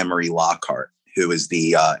Anne-Marie Lockhart, who is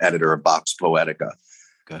the editor of Vox Poetica.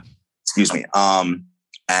 Okay. Excuse me.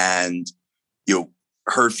 And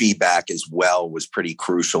her feedback as well was pretty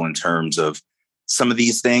crucial in terms of some of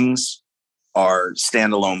these things are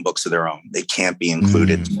standalone books of their own. They can't be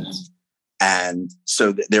included. And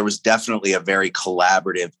so there was definitely a very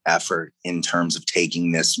collaborative effort in terms of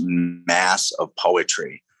taking this mass of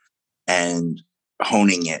poetry and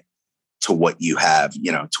honing it to what you have,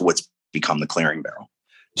 to what's become the Clearing Barrel.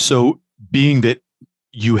 So being that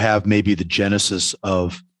you have maybe the genesis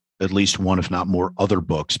of at least one, if not more, other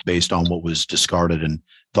books based on what was discarded and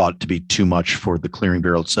thought to be too much for the Clearing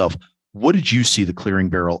Barrel itself, what did you see the Clearing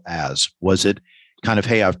Barrel as? Was it kind of,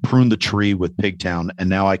 hey, I've pruned the tree with Pigtown and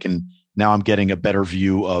now I'm getting a better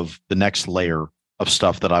view of the next layer of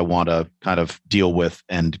stuff that I want to kind of deal with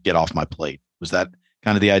and get off my plate? Was that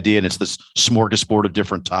kind of the idea? And it's this smorgasbord of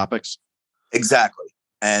different topics? Exactly.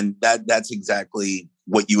 And that's exactly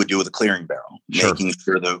what you would do with a Clearing Barrel, making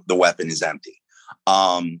sure the weapon is empty.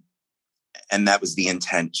 And that was the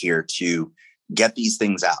intent here, to get these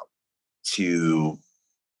things out, to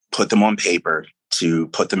put them on paper, to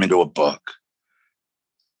put them into a book,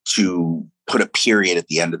 to put a period at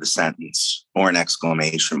the end of the sentence or an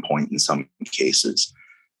exclamation point in some cases,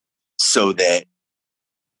 so that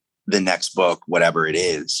the next book, whatever it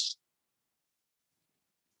is,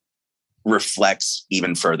 reflects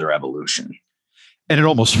even further evolution. And it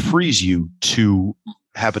almost frees you to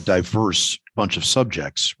have a diverse bunch of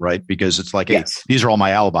subjects, right? Because it's like, hey, these are all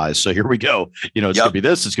my alibis. So here we go. It's going to be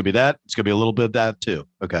this, it's going to be that, it's going to be a little bit of that too.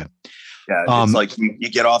 Okay. Yeah, it's like you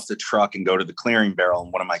get off the truck and go to the clearing barrel,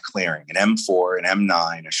 and what am I clearing? An M4, an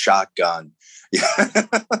M9, a shotgun. Yeah.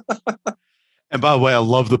 And by the way, I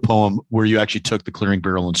love the poem where you actually took the clearing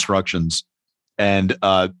barrel instructions. And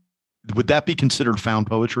would that be considered found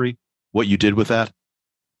poetry, what you did with that?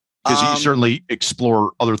 Because you certainly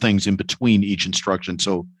explore other things in between each instruction.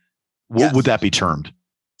 So what would that be termed?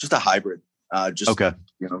 Just a hybrid. Okay.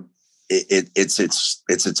 It's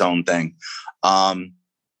its own thing.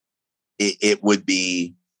 It would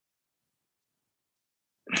be,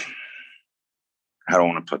 how do I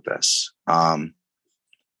want to put this?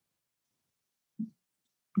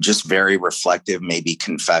 Just very reflective, maybe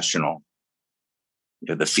confessional.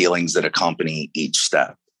 The feelings that accompany each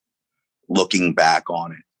step, looking back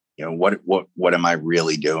on it. What am I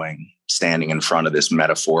really doing standing in front of this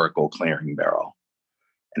metaphorical clearing barrel?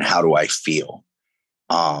 And how do I feel?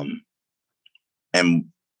 And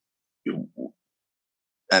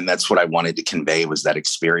that's what I wanted to convey, was that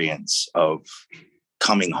experience of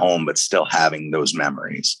coming home, but still having those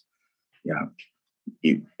memories.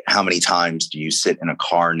 How many times do you sit in a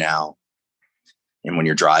car now, and when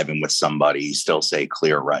you're driving with somebody, you still say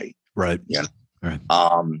clear right? Right. Yeah. Right.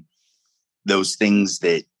 Those things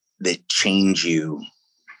that change you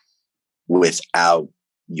without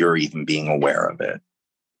you're even being aware of it.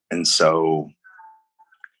 And so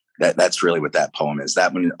that's really what that poem is.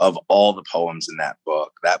 That one, of all the poems in that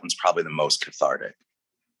book, that one's probably the most cathartic.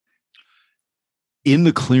 In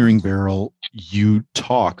the clearing barrel, you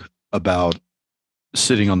talk about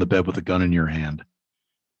sitting on the bed with a gun in your hand.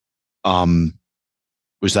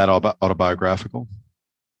 Was that autobiographical?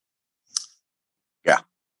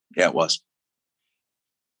 Yeah, it was.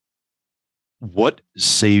 What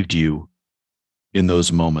saved you in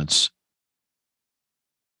those moments?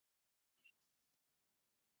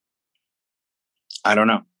 I don't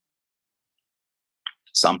know.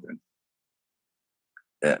 Something.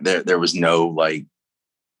 There was no like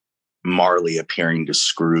Marley appearing to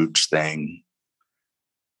Scrooge thing.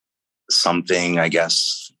 Something, I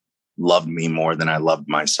guess, loved me more than I loved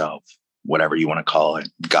myself, whatever you want to call it.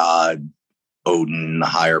 God, Odin, the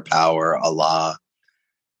higher power, Allah,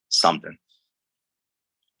 something.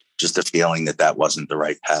 Just a feeling that wasn't the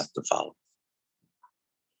right path to follow.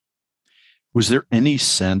 Was there any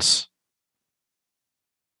sense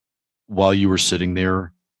while you were sitting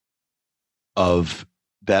there of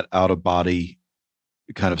that out of body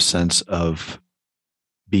kind of sense of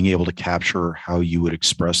being able to capture how you would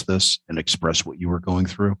express this and express what you were going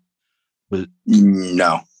through?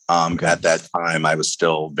 No. Okay. At that time, I was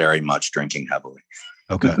still very much drinking heavily.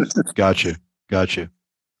 Okay. Got you.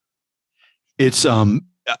 It's,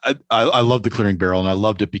 I love the clearing barrel, and I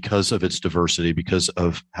loved it because of its diversity, because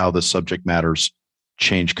of how the subject matters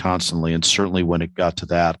change constantly. And certainly when it got to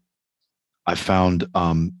that, I found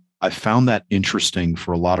that interesting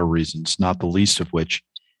for a lot of reasons, not the least of which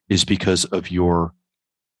is because of your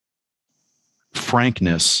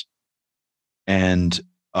frankness and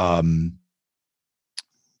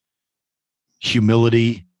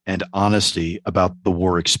humility and honesty about the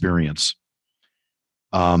war experience.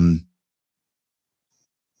 And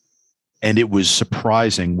it was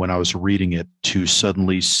surprising when I was reading it to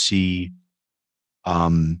suddenly see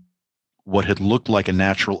what had looked like a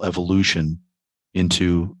natural evolution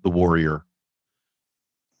into the warrior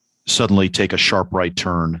suddenly take a sharp right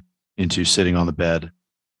turn into sitting on the bed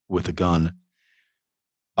with a gun.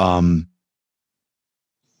 Have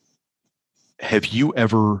you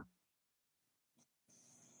ever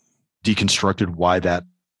deconstructed why that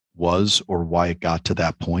was, or why it got to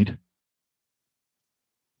that point?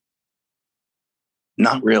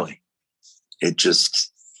 Not really. It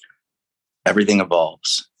just, everything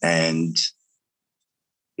evolves. And,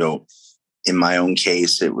 in my own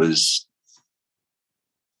case, it was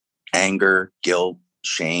anger, guilt,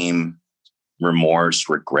 shame, remorse,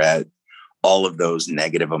 regret, all of those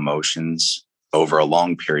negative emotions over a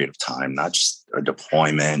long period of time, not just a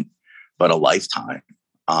deployment, but a lifetime,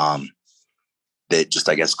 that just,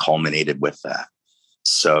 I guess, culminated with that.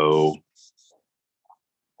 So,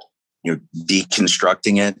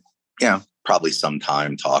 deconstructing it, probably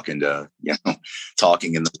sometime talking in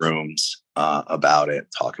the rooms about it,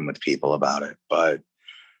 talking with people about it. But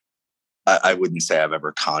I wouldn't say I've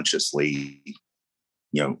ever consciously,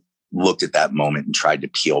 looked at that moment and tried to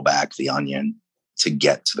peel back the onion to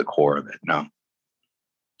get to the core of it. No.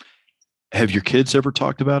 Have your kids ever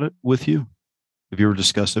talked about it with you? Have you ever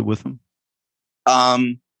discussed it with them?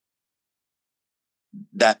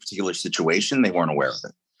 That particular situation, they weren't aware of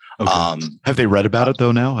it. Okay. Have they read about it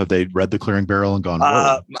though now? Have they read the clearing barrel and gone,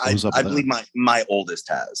 I believe my oldest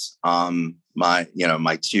has. My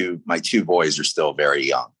two boys are still very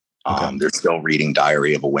young. Okay. They're still reading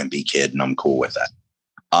Diary of a Wimpy Kid, and I'm cool with that.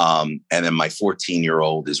 And then my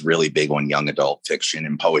 14-year-old is really big on young adult fiction,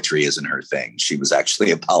 and poetry isn't her thing. She was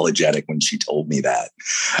actually apologetic when she told me that.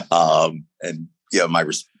 And my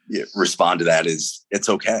respond to that is, it's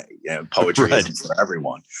okay. Poetry isn't for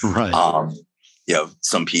everyone. Right.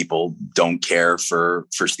 Some people don't care for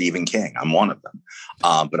Stephen King. I'm one of them.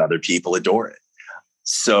 But other people adore it.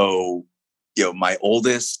 So, my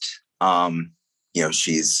oldest,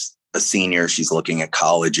 she's a senior. She's looking at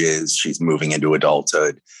colleges. She's moving into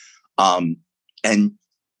adulthood. And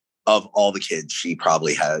of all the kids, she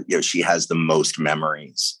probably has, she has the most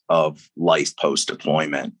memories of life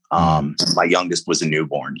post-deployment. My youngest was a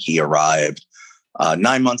newborn. He arrived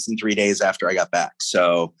 9 months and 3 days after I got back.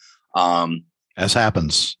 So, as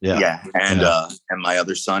happens. Yeah. Yeah. And my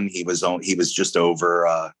other son, he was just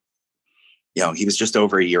over, he was just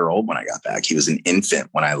over a year old when I got back. He was an infant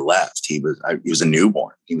when I left. He was a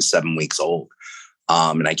newborn. He was 7 weeks old.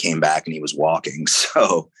 And I came back and he was walking.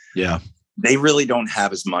 So yeah, they really don't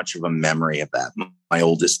have as much of a memory of that. My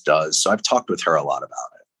oldest does. So I've talked with her a lot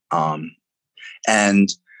about it. And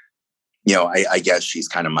I guess she's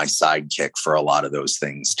kind of my sidekick for a lot of those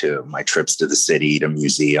things too. My trips to the city, to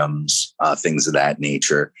museums, things of that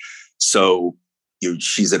nature. So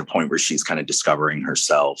she's at a point where she's kind of discovering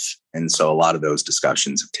herself. And so a lot of those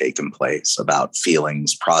discussions have taken place about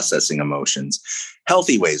feelings, processing emotions,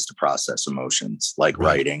 healthy ways to process emotions, like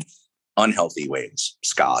writing, unhealthy ways,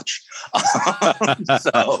 scotch.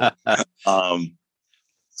 So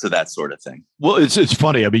that sort of thing. Well, it's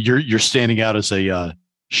funny. I mean, you're standing out as a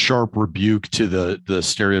sharp rebuke to the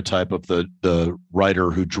stereotype of the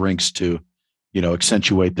writer who drinks to,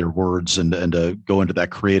 accentuate their words and to go into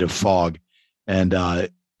that creative fog. And I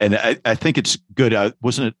think it's good.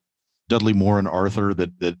 Wasn't it Dudley Moore and Arthur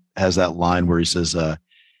that has that line where he says,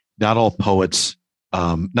 "Not all poets,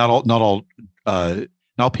 not all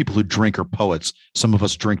people who drink are poets. Some of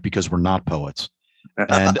us drink because we're not poets."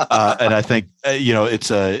 And I think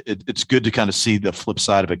it's good to kind of see the flip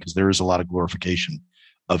side of it, because there is a lot of glorification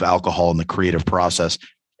of alcohol in the creative process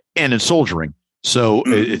and in soldiering. So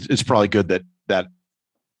it's probably good that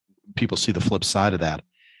people see the flip side of that.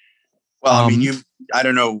 Well, I mean, I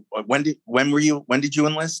don't know. When did you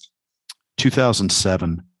enlist?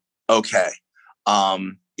 2007. Okay.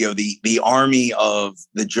 The army of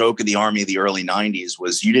the joke of the army of the early 90s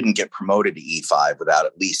was you didn't get promoted to E5 without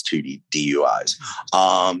at least 2 DUIs.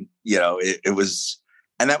 It was,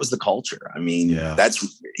 and that was the culture. I mean,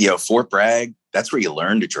 that's, Fort Bragg, that's where you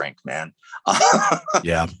learn to drink, man.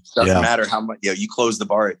 Doesn't matter how much, you close the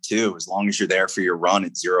bar at 2, as long as you're there for your run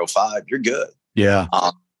at 05, you're good. Yeah.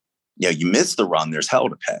 You miss the run, there's hell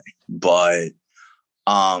to pay. But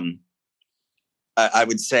I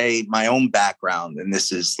would say my own background, and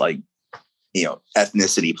this is like,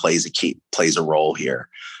 ethnicity plays a role here.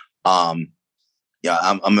 I'm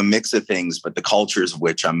a mix of things, but the cultures of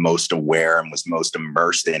which I'm most aware and was most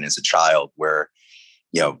immersed in as a child were,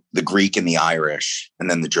 the Greek and the Irish, and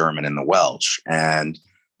then the German and the Welsh. And,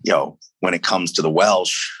 when it comes to the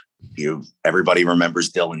Welsh, everybody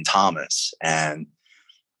remembers Dylan Thomas and,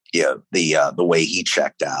 the way he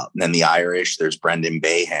checked out. And then the Irish, there's Brendan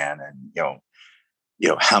Behan, and,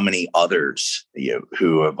 how many others,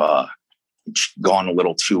 who have gone a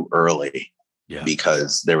little too early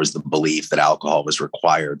because there was the belief that alcohol was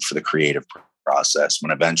required for the creative process,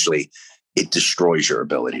 when eventually it destroys your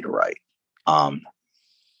ability to write.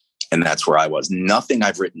 And that's where I was. Nothing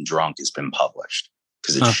I've written drunk has been published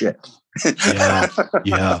because it's shit.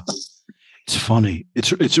 Yeah. It's funny.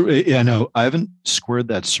 I know I haven't squared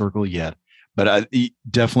that circle yet, but I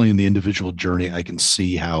definitely in the individual journey, I can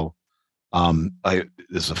see how,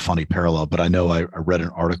 this is a funny parallel, but I know I read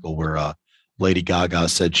an article where Lady Gaga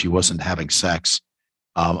said she wasn't having sex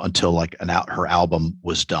until like her album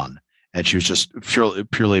was done, and she was just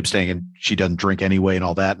purely abstaining, and she doesn't drink anyway and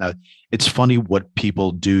all that. Now, it's funny what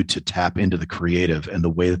people do to tap into the creative, and the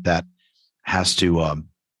way that has to,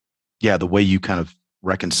 the way you kind of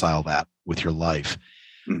reconcile that with your life.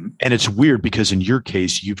 Mm-hmm. And it's weird because in your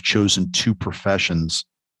case, you've chosen 2 professions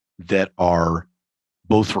that are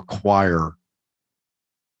both require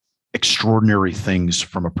extraordinary things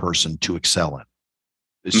from a person to excel in.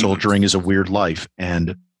 Mm-hmm. Soldiering is a weird life,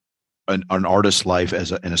 and an artist's life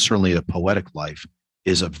and certainly a poetic life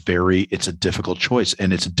is it's a difficult choice,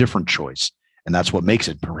 and it's a different choice. And that's what makes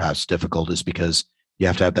it perhaps difficult, is because you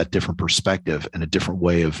have to have that different perspective and a different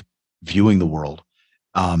way of viewing the world.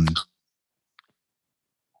 And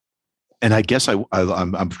I guess I'm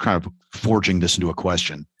kind of forging this into a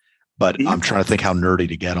question, but I'm trying to think how nerdy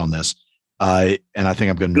to get on this. And I think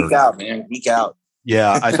I'm going to geek out, man. Geek out.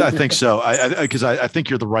 Yeah, I think so. Because I think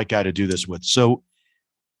you're the right guy to do this with. So,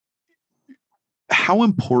 how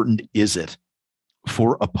important is it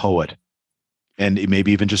for a poet, and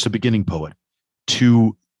maybe even just a beginning poet,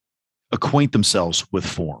 to acquaint themselves with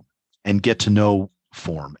form and get to know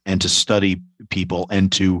form and to study people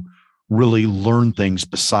and to really learn things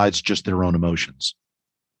besides just their own emotions?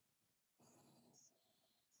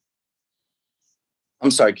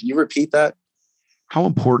 I'm sorry, can you repeat that? How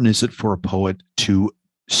important is it for a poet to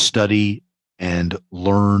study and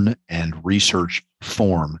learn and research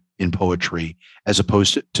form in poetry as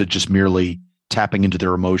opposed to just merely tapping into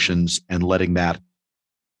their emotions and letting that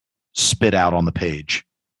spit out on the page?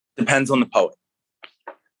 Depends on the poet.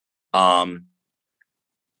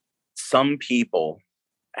 Some people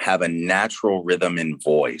have a natural rhythm in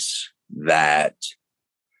voice that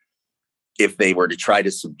if they were to try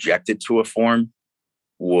to subject it to a form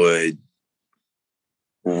would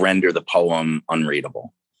render the poem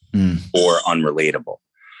unreadable or unrelatable.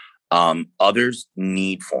 Others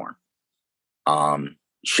need form.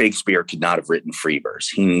 Shakespeare could not have written free verse.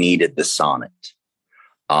 He needed the sonnet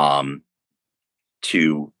to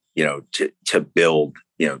build,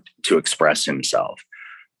 to express himself.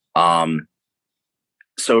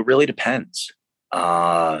 So it really depends.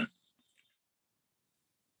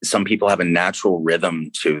 Some people have a natural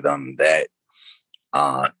rhythm to them that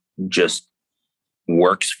just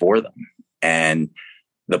works for them. And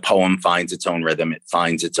the poem finds its own rhythm. It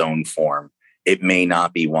finds its own form. It may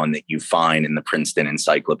not be one that you find in the Princeton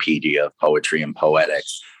Encyclopedia of Poetry and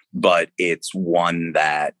Poetics, but it's one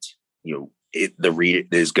that the reader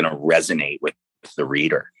is going to resonate with the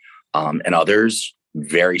reader. And others,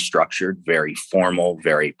 very structured, very formal,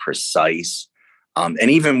 very precise. And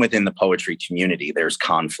even within the poetry community, there's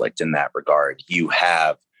conflict in that regard. You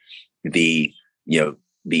have the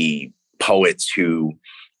poets who,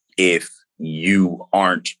 if you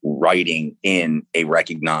aren't writing in a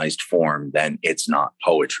recognized form, then it's not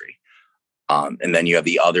poetry. And then you have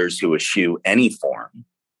the others who eschew any form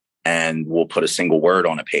and will put a single word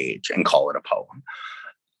on a page and call it a poem.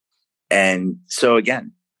 And so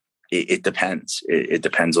again, it depends. It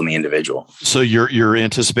depends on the individual. So you're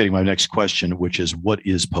anticipating my next question, which is, what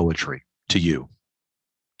is poetry to you?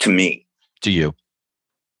 To me. To you.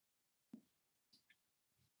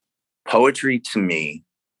 Poetry to me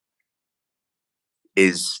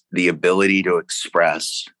is the ability to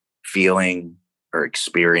express feeling or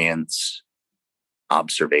experience,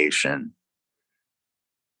 observation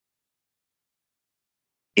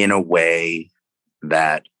in a way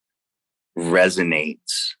that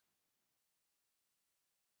resonates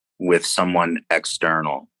with someone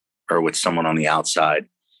external or with someone on the outside,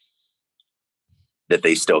 that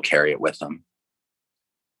they still carry it with them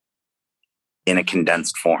in a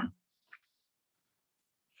condensed form.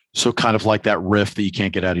 So kind of like that riff that you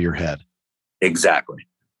can't get out of your head. Exactly.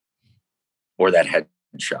 Or that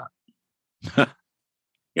headshot.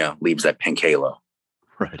 Leaves that pink halo.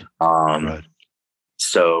 Right. Right.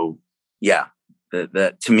 So yeah,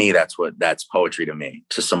 that to me, that's poetry to me.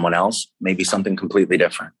 To someone else, maybe something completely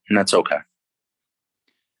different, and that's okay.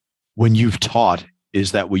 When you've taught,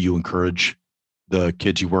 is that what you encourage the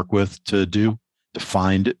kids you work with to do, to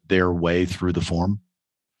find their way through the form?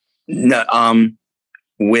 No,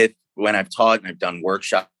 when I've taught and I've done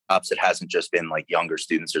workshops, it hasn't just been like younger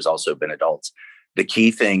students. There's also been adults. The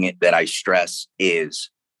key thing that I stress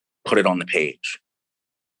is put it on the page,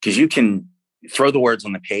 because you can throw the words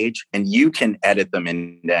on the page and you can edit them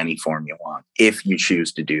into any form you want if you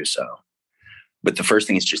choose to do so. But the first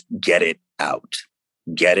thing is just get it out,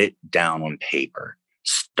 get it down on paper,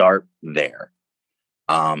 start there.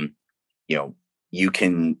 You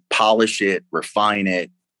can polish it, refine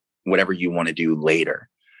it, whatever you want to do later.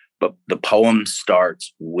 But the poem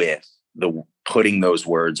starts with putting those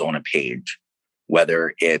words on a page,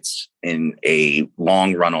 whether it's in a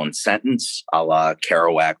long run-on sentence, a la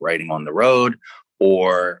Kerouac Writing on the Road,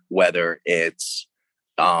 or whether it's,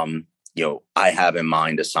 I have in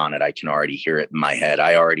mind a sonnet, I can already hear it in my head.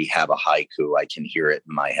 I already have a haiku, I can hear it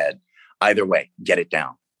in my head. Either way, get it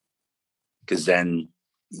down, because then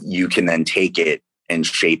you can then take it and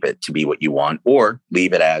shape it to be what you want, or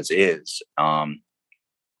leave it as is.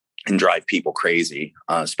 And drive people crazy,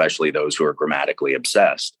 especially those who are grammatically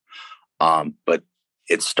obsessed. But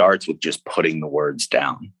it starts with just putting the words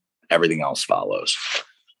down. Everything else follows.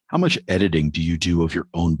 How much editing do you do of your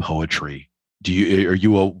own poetry? Are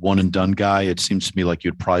you a one and done guy? It seems to me like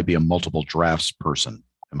you'd probably be a multiple drafts person.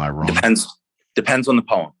 Am I wrong? Depends on the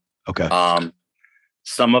poem. Okay.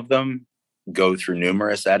 Some of them go through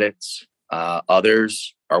numerous edits.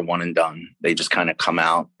 Others are one and done. They just kind of come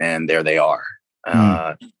out and there they are.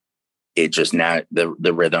 it just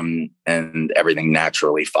the rhythm and everything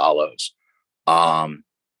naturally follows.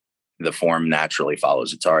 The form naturally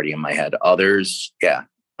follows. It's already in my head. Others, yeah,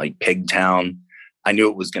 like Pigtown, I knew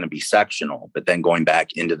it was going to be sectional, but then going back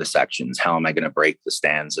into the sections, how am I going to break the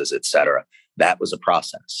stanzas, etc. That was a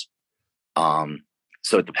process.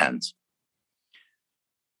 So it depends.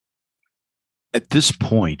 At this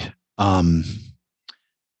point,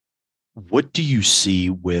 what do you see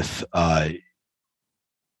with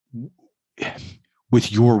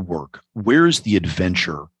your work? Where is the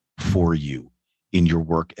adventure for you in your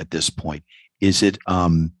work at this point? Is it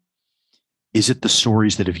the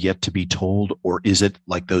stories that have yet to be told, or is it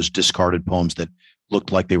like those discarded poems that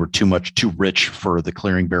looked like they were too rich for the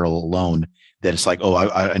Clearing Barrel alone, that it's like, oh,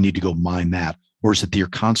 I need to go mine that? Or is it that you're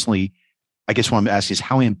constantly, I guess what I'm asking is,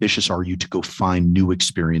 how ambitious are you to go find new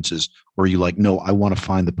experiences? Or are you like, no, I want to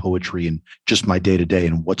find the poetry in just my day to day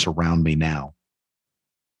and what's around me now?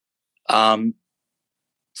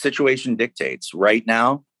 Situation dictates. Right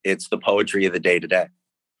now, it's the poetry of the day to day.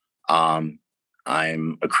 I'm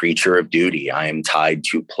a creature of duty. I am tied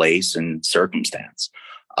to place and circumstance.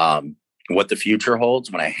 What the future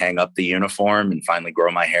holds when I hang up the uniform and finally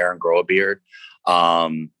grow my hair and grow a beard,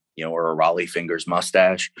 or a Raleigh Fingers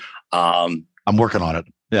mustache. I'm working on it.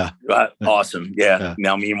 Yeah. Awesome. Yeah.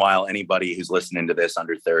 Now, meanwhile, anybody who's listening to this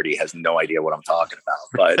under 30 has no idea what I'm talking about,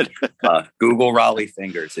 but Google Raleigh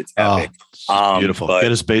Fingers. It's epic. Beautiful. Get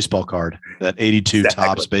his baseball card, that 82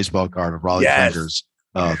 Topps baseball card of Raleigh Fingers.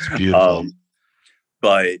 Oh, it's beautiful.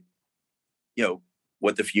 But,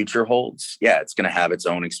 what the future holds, it's going to have its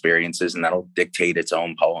own experiences, and that'll dictate its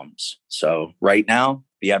own poems. So right now,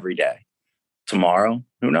 the everyday. Tomorrow,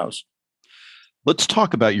 who knows? Let's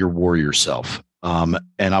talk about your warrior self. And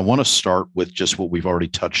I want to start with just what we've already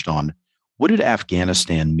touched on. What did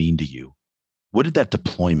Afghanistan mean to you? What did that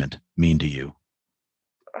deployment mean to you?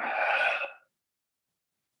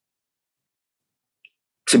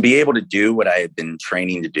 To be able to do what I had been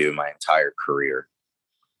training to do my entire career,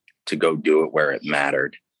 to go do it where it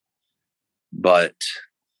mattered. But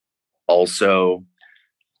also,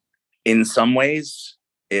 in some ways,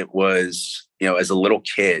 it was, as a little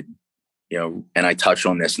kid, and I touched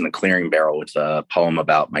on this in the Clearing Barrel with a poem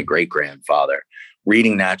about my great-grandfather,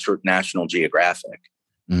 reading National Geographic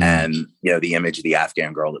and, the image of the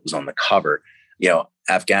Afghan girl that was on the cover.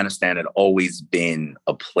 Afghanistan had always been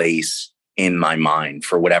a place in my mind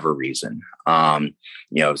for whatever reason.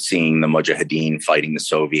 Seeing the Mujahideen fighting the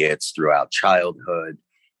Soviets throughout childhood,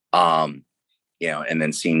 and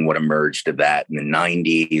then seeing what emerged of that in the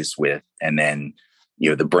 90s and then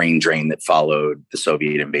the brain drain that followed the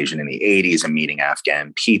Soviet invasion in the 80s and meeting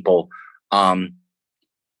Afghan people.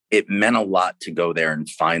 It meant a lot to go there and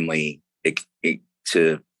finally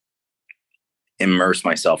to immerse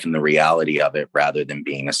myself in the reality of it rather than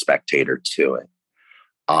being a spectator to it.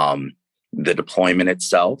 The deployment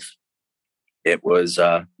itself, it was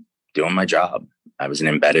doing my job. I was an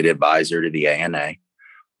embedded advisor to the ANA.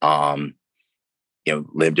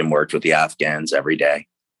 Lived and worked with the Afghans every day.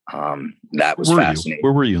 That was fascinating.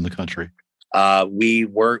 Where were you in the country? We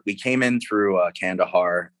came in through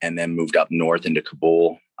Kandahar and then moved up north into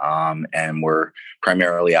Kabul. And we're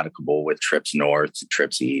primarily out of Kabul with trips north,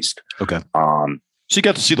 trips east. Okay. So you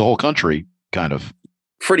got to see the whole country, kind of.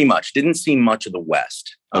 Pretty much. Didn't see much of the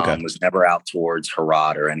West. Okay. Was never out towards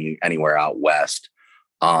Herat or anywhere out west.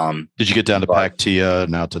 Did you get down to Paktia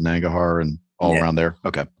and out to Nangarhar and all around there?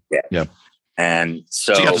 Okay. Yeah. And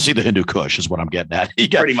so you got to see the Hindu Kush is what I'm getting at. You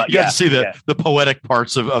got to see the poetic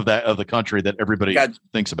parts of the country that everybody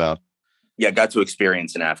thinks about. Yeah. Got to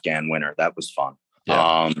experience an Afghan winter. That was fun.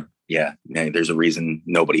 Yeah. There's a reason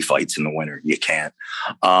nobody fights in the winter. You can't.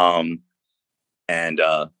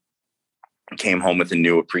 Came home with a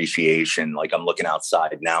new appreciation. Like, I'm looking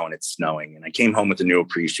outside now and it's snowing, and I came home with a new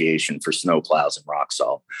appreciation for snow plows and rock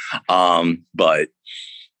salt.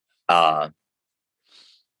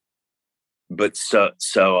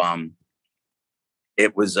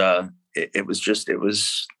 It was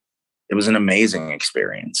an amazing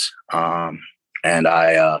experience. And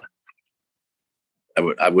I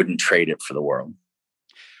wouldn't trade it for the world.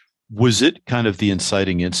 Was it kind of the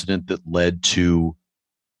inciting incident that led to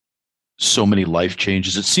so many life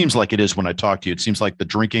changes? It seems like it is when I talk to you. It seems like the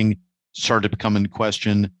drinking started to become in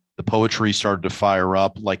question. The poetry started to fire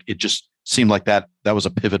up. Like, it just seemed like that was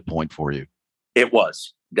a pivot point for you. It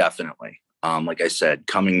was, definitely. Like I said,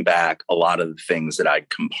 coming back, a lot of the things that I'd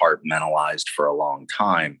compartmentalized for a long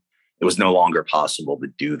time, it was no longer possible to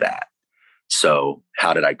do that. So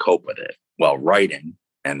how did I cope with it? Well, writing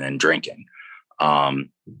and then drinking.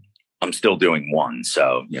 I'm still doing one.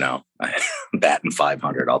 So, batting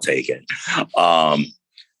 500, I'll take it. But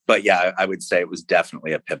but yeah, I would say it was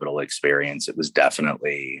definitely a pivotal experience. It was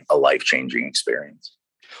definitely a life-changing experience.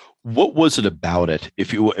 What was it about it?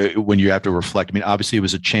 If you, when you have to reflect, I mean, obviously it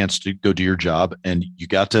was a chance to go do your job and you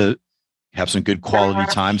got to have some good quality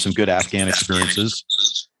time, some good Afghan experiences.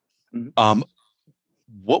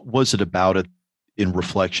 What was it about it in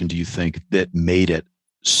reflection, do you think, that made it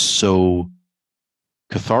so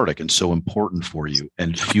cathartic and so important for you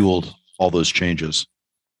and fueled all those changes?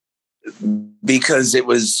 Because it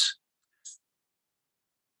was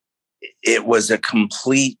a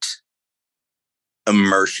complete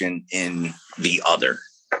immersion in the other.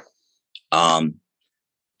 And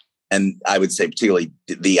I would say particularly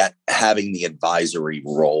having the advisory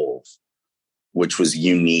role, which was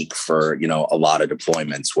unique for, a lot of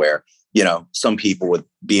deployments where, some people would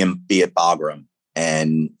be at Bagram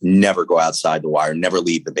and never go outside the wire, never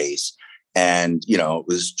leave the base. And, it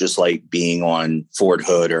was just like being on Fort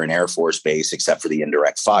Hood or an Air Force base, except for the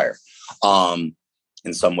indirect fire.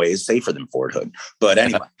 In some ways safer than Fort Hood. But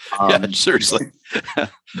anyway. Yeah, seriously.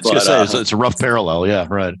 It's a rough parallel. Yeah,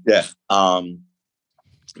 right. Yeah.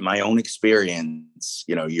 My own experience,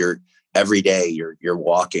 you're every day you're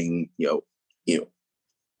walking,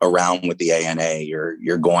 around with the ANA,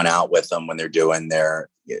 you're going out with them when they're doing their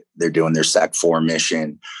Sec 4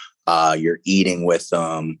 mission. You're eating with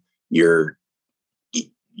them. You're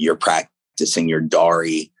practicing your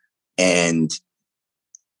Dari. And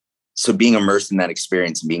so being immersed in that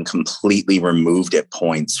experience and being completely removed at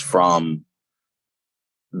points from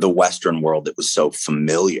the Western world that was so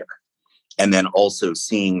familiar. And then also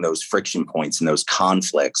seeing those friction points and those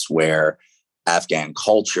conflicts where Afghan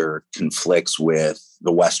culture conflicts with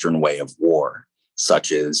the Western way of war,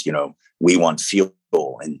 such as, we want fuel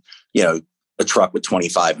and, a truck with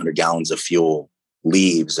 2,500 gallons of fuel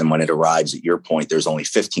leaves. And when it arrives at your point, there's only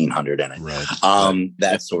 1,500 in it. Right.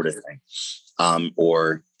 That sort of thing.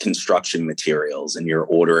 Or construction materials, and you're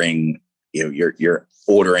ordering, you're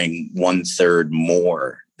ordering 1/3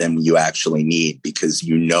 more than you actually need because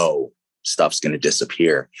stuff's going to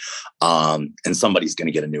disappear, and somebody's going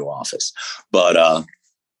to get a new office. But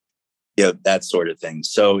that sort of thing.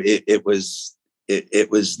 So it was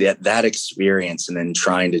that experience, and then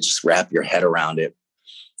trying to just wrap your head around it.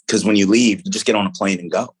 Because when you leave, you just get on a plane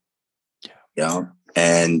and go.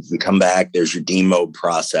 And you come back, there's your demode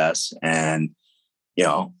process. And,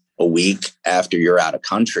 a week after you're out of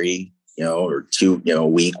country, or a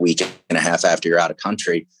week and a half after you're out of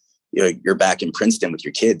country, you're back in Princeton with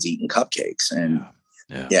your kids eating cupcakes. And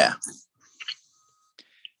yeah.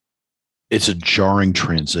 It's a jarring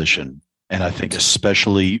transition. And I think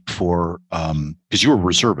especially for, because you were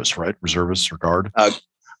reservist, right? Reservist or guard?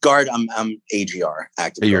 Guard, I'm AGR.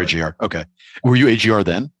 Active. You're AGR. Okay. Were you AGR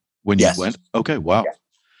then? When you went? Okay. Wow.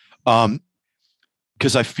 Yeah.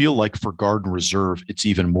 Because I feel like for Guard and Reserve, it's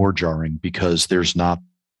even more jarring because there's not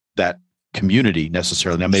that community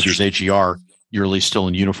necessarily. Now, maybe as AGR, you're at least still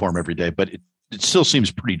in uniform every day, but it still seems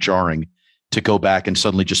pretty jarring to go back and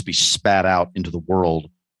suddenly just be spat out into the world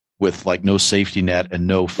with like no safety net and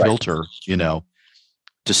no filter,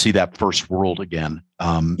 to see that first world again.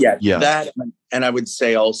 That, and I would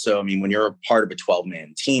say also, when you're a part of a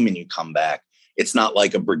 12-man team and you come back, it's not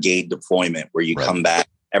like a brigade deployment where you come back,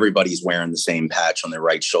 everybody's wearing the same patch on their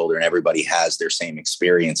right shoulder and everybody has their same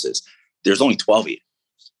experiences. There's only 12 of you.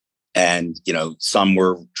 And, some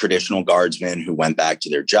were traditional guardsmen who went back to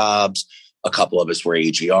their jobs. A couple of us were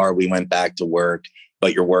AGR. We went back to work,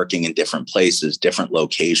 but you're working in different places, different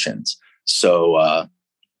locations. So,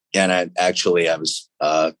 and I was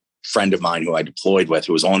a friend of mine who I deployed with,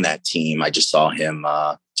 who was on that team. I just saw him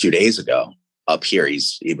 2 days ago up here.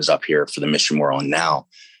 He was up here for the mission we're on now,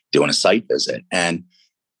 doing a site visit, and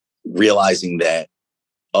realizing that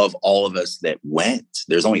of all of us that went,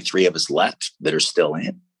 there's only 3 of us left that are still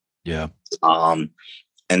in. Yeah.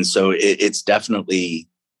 And so it's definitely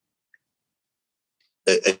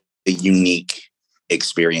a unique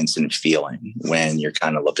experience and feeling when you're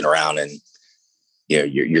kind of looking around and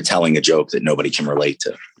you're telling a joke that nobody can relate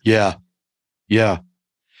to. Yeah. Yeah.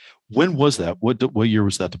 When was that? What year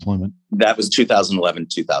was that deployment? That was 2011,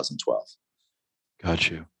 2012.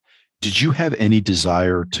 Got you. Did you have any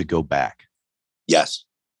desire to go back? Yes.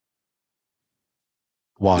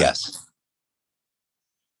 Why? Yes.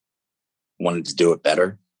 Wanted to do it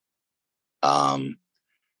better.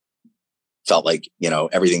 Felt like,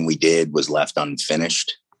 everything we did was left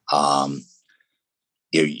unfinished.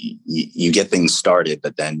 You get things started,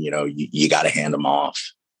 but then, you got to hand them off.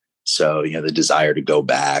 So, the desire to go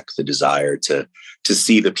back, the desire to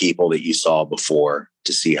see the people that you saw before,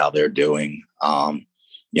 to see how they're doing.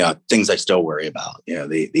 Things I still worry about,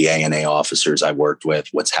 the ANA officers I worked with,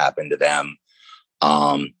 what's happened to them.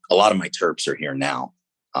 A lot of my Terps are here now.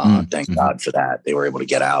 Thank God for that. They were able to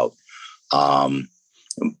get out.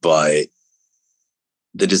 But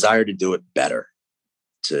the desire to do it better,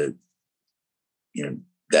 to,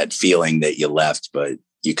 that feeling that you left, but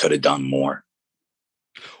you could have done more.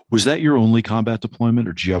 Was that your only combat deployment,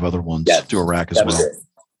 or did you have other ones to Iraq as well?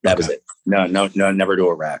 That was it. No, never to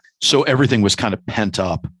Iraq. So everything was kind of pent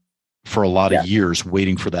up for a lot of years,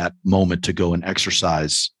 waiting for that moment to go and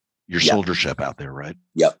exercise your soldiership out there, right?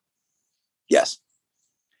 Yep. Yes.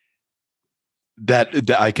 That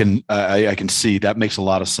I can see that makes a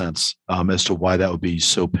lot of sense as to why that would be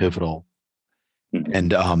so pivotal. Mm-hmm.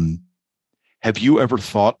 And have you ever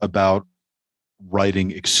thought about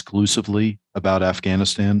writing exclusively about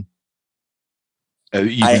Afghanistan,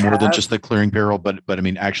 even more than just the clearing peril, but I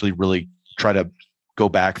mean, actually really try to go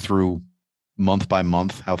back through month by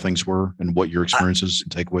month how things were and what your experiences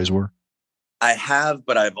and takeaways were? I have,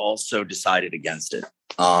 but I've also decided against it,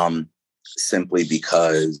 simply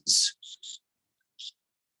because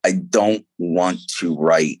I don't want to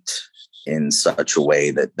write in such a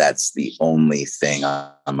way that that's the only thing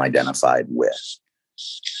I'm identified with.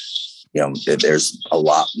 There's a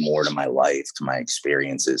lot more to my life, to my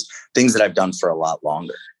experiences, things that I've done for a lot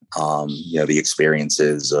longer. The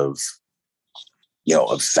experiences of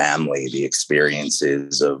family, the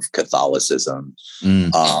experiences of Catholicism.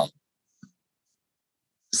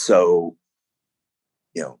 So,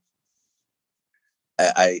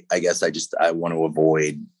 I guess I want to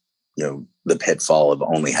avoid, the pitfall of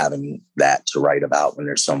only having that to write about when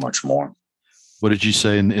there's so much more. What did you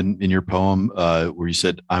say in your poem where you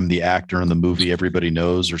said, I'm the actor in the movie everybody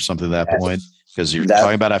knows, or something at that point? Because you're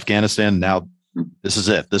talking about Afghanistan. Now, this is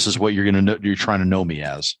it. This is what you're trying to know me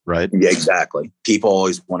as, right? Yeah, exactly. People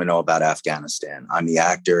always want to know about Afghanistan. I'm the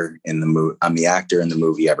actor in the movie. I'm the actor in the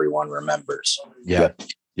movie everyone remembers. Yeah.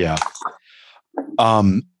 Yeah.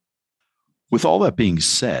 With all that being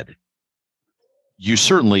said, you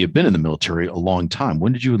certainly have been in the military a long time.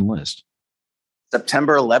 When did you enlist?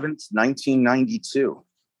 September 11th, 1992.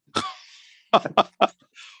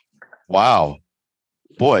 Wow.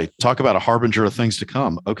 Boy, talk about a harbinger of things to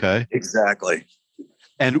come. Okay. Exactly.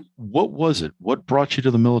 And what was it? What brought you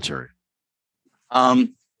to the military?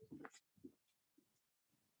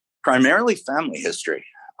 Primarily family history.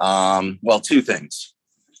 Well, two things.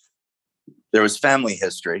 There was family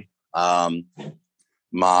history.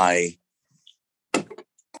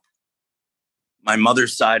 My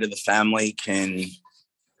mother's side of the family can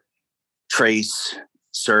trace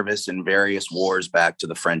service in various wars back to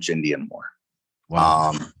the French Indian War.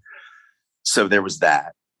 Wow. So there was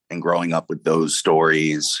that. And growing up with those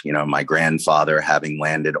stories, my grandfather having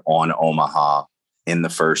landed on Omaha in the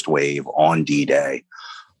first wave on D-Day.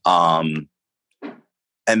 And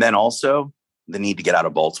then also the need to get out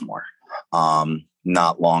of Baltimore.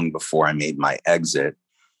 Not long before I made my exit,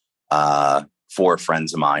 4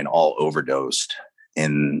 friends of mine all overdosed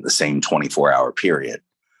in the same 24-hour period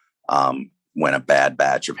when a bad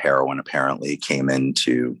batch of heroin apparently came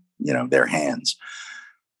into, their hands.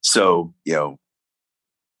 So, the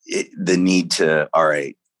need to, all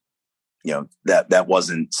right, that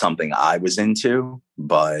wasn't something I was into,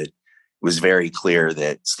 but it was very clear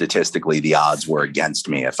that statistically the odds were against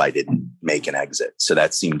me if I didn't make an exit. So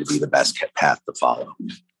that seemed to be the best path to follow.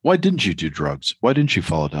 Why didn't you do drugs? Why didn't you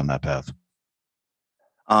follow down that path?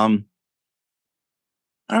 I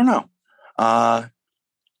don't know.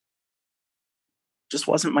 Just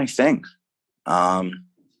wasn't my thing.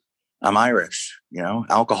 I'm Irish,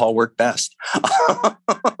 alcohol worked best.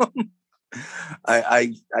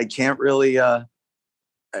 I can't really, I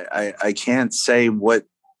can't say what,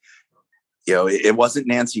 it wasn't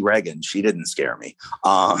Nancy Reagan. She didn't scare me.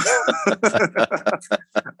 I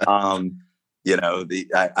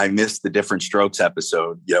missed the Different Strokes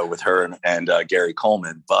episode, with her and Gary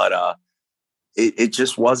Coleman, but it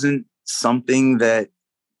just wasn't something that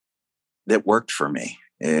worked for me.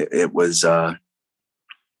 It was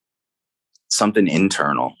something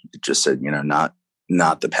internal. It just said, not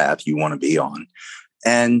the path you want to be on.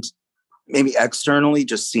 And maybe externally,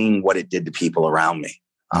 just seeing what it did to people around me.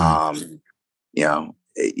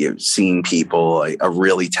 Seeing people, a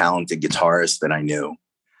really talented guitarist that I knew,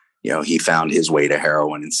 he found his way to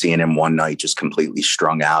heroin, and seeing him one night just completely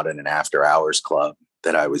strung out in an after hours club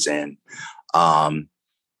that I was in.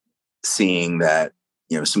 Seeing that,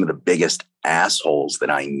 some of the biggest assholes that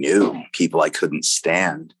I knew, people I couldn't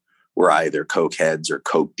stand, were either coke heads or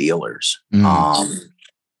coke dealers.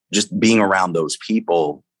 Just being around those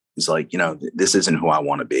people is like, this isn't who I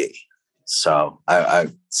want to be. So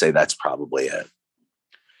I'd say that's probably it.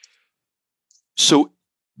 So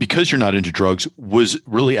because you're not into drugs, was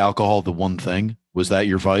really alcohol the one thing Was that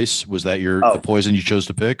your vice? Was that the Oh, poison you chose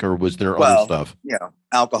to pick, or was there other well, stuff?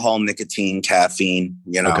 alcohol, nicotine, caffeine,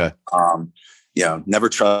 Okay. never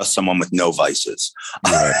trust someone with no vices.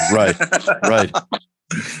 Right.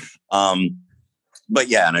 um, but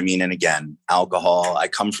yeah, and I mean, and again, alcohol, I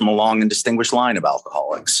come from a long and distinguished line of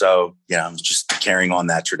alcoholics. So, I'm just carrying on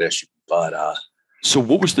that tradition. But so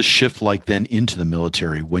what was the shift like then into the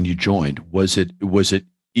military when you joined? Was it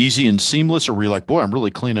easy and seamless, or were you like, boy, I'm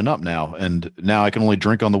really cleaning up now, and now I can only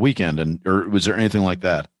drink on the weekend, or was there anything like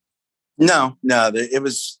that? No, there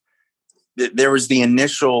was the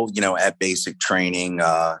initial, at basic training,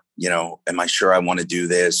 am I sure I want to do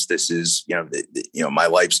this? This is, my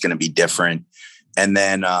life's going to be different. And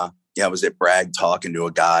then, I was at Bragg talking to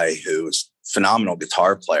a guy who was a phenomenal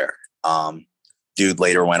guitar player. Dude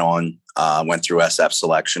later went through SF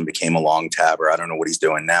selection, became a long tabber. I don't know what he's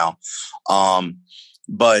doing now.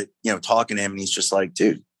 But, talking to him, and he's just like,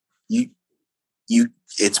 dude,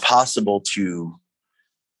 it's possible to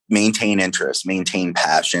maintain interests, maintain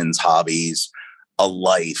passions, hobbies, a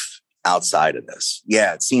life outside of this.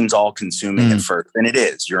 Yeah, it seems all consuming at first, and it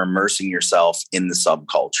is. You're immersing yourself in the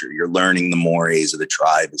subculture. You're learning the mores of the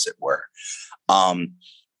tribe, as it were.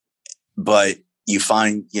 But you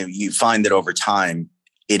find that over time,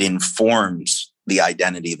 it informs the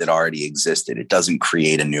identity that already existed. It doesn't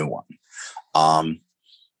create a new one,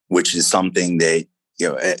 which is something that,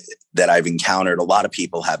 that I've encountered. A lot of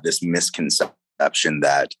people have this misconception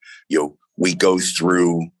that, we go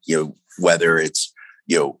through, whether it's,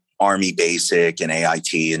 Army basic and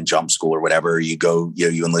AIT and jump school or whatever, you go,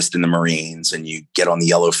 you enlist in the Marines and you get on the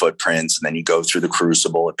Yellow Footprints, and then you go through the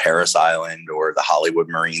Crucible at Parris Island or the Hollywood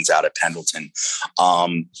Marines out at Pendleton.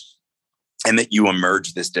 And that you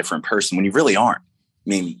emerge this different person when you really aren't. I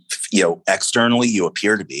mean, externally you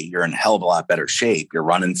appear to be, you're in a hell of a lot better shape. You're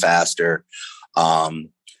running faster. But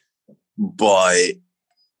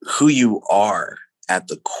who you are at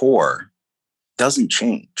the core doesn't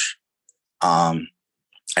change.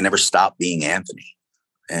 I never stopped being Anthony.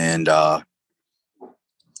 And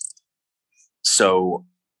so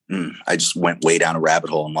I just went way down a rabbit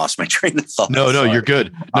hole and lost my train of thought. No, you're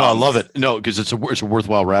good. No, I love it. No, because it's a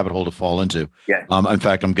worthwhile rabbit hole to fall into. Yeah. In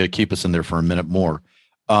fact, I'm going to keep us in there for a minute more.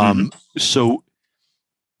 So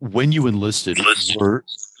when you enlisted,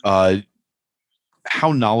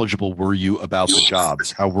 how knowledgeable were you about the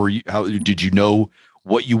jobs? How did you know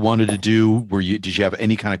what you wanted to do? Did you have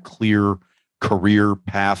any kind of clear career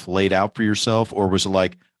path laid out for yourself, or was it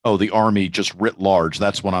like, oh, the Army just writ large,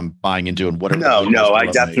 that's what I'm buying into, and whatever? No, I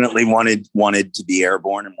definitely wanted to be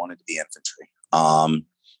airborne and wanted to be infantry.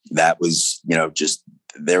 That was, just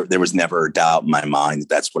there was never a doubt in my mind that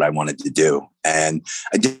that's what I wanted to do. And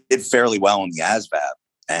I did fairly well in the ASVAB,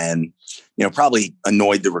 and, probably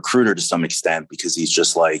annoyed the recruiter to some extent, because he's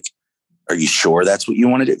just like, are you sure that's what you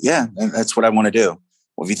want to do? Yeah, that's what I want to do.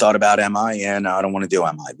 Well, have you thought about MI? Yeah, no, I don't want to do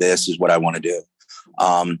MI. This is what I want to do.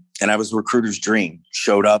 And I was a recruiter's dream.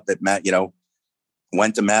 Showed up at Met,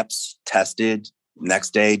 went to MEPS, tested, next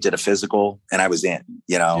day did a physical, and I was in.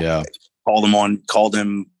 Yeah. Called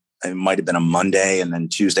him. It might have been a Monday, and then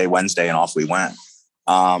Tuesday, Wednesday, and off we went.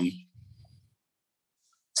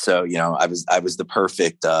 So I was the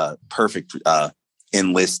perfect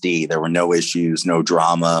enlistee. There were no issues, no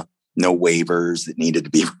drama, no waivers that needed to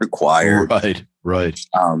be required. Right.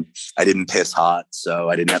 I didn't piss hot, so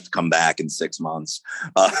I didn't have to come back in 6 months.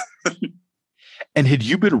 And had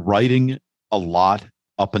you been writing a lot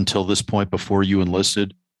up until this point before you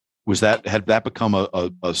enlisted? Had that become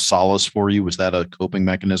a solace for you? Was that a coping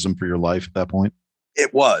mechanism for your life at that point?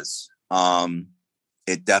 It was.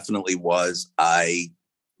 It definitely was. I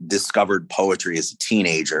discovered poetry as a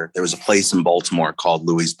teenager. There was a place in Baltimore called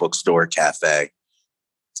Louis Bookstore Cafe,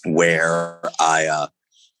 where I,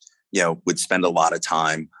 would spend a lot of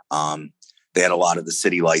time. They had a lot of the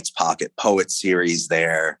City Lights Pocket Poet series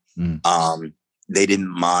there. They didn't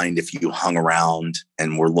mind if you hung around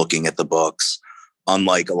and were looking at the books,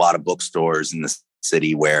 unlike a lot of bookstores in the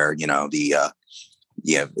city where, the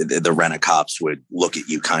rent-a-cops would look at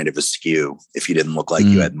you kind of askew if you didn't look like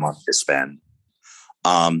you had money to spend.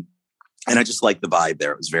 And I just liked the vibe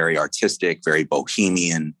there. It was very artistic, very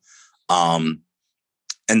bohemian.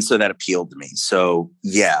 And so that appealed to me. So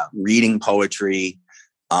yeah, reading poetry.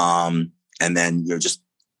 And then you're just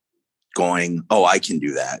going, oh, I can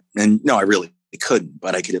do that. And no, I really couldn't,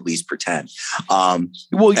 but I could at least pretend.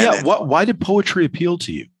 Why did poetry appeal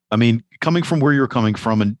to you? I mean, coming from where you were coming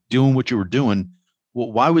from and doing what you were doing,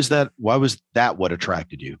 well, why was that what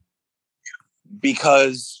attracted you?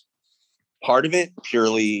 Because part of it,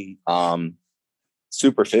 purely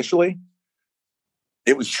superficially,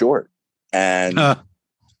 it was short. And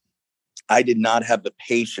I did not have the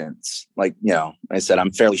patience. Like, I said,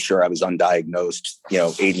 I'm fairly sure I was undiagnosed,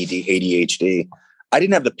 ADD, ADHD. I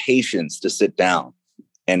didn't have the patience to sit down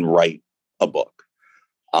and write a book.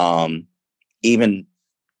 Even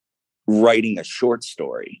writing a short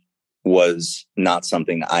story was not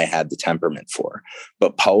something I had the temperament for.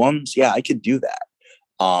 But poems, yeah, I could do that.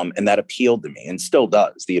 And that appealed to me and still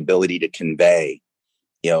does. The ability to convey,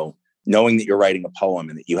 knowing that you're writing a poem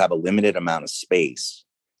and that you have a limited amount of space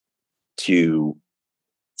to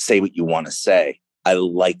say what you want to say. I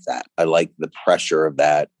like that. I like the pressure of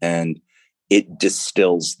that. And it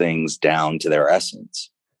distills things down to their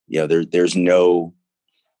essence. There's no,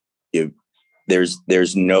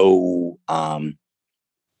 there's no, how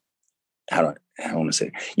do I want to say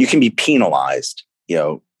it? You can be penalized,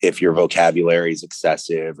 if your vocabulary is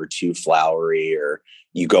excessive or too flowery, or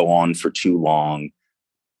you go on for too long,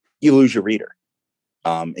 you lose your reader.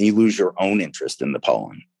 And you lose your own interest in the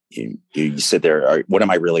poem. You sit there, what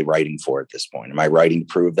am I really writing for at this point? Am I writing to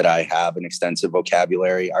prove that I have an extensive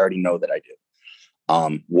vocabulary? I already know that I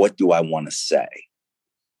do. What do I want to say?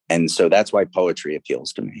 And so that's why poetry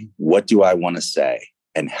appeals to me. What do I want to say?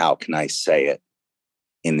 And how can I say it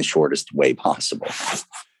in the shortest way possible?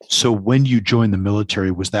 So when you joined the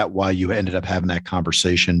military, was that why you ended up having that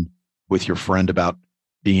conversation with your friend about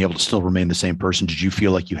being able to still remain the same person? Did you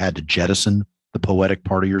feel like you had to jettison the poetic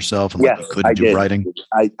part of yourself and like you couldn't do writing?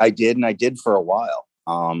 I did, and I did for a while.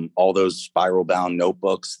 All those spiral bound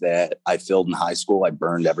notebooks that I filled in high school, I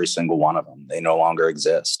burned every single one of them. They no longer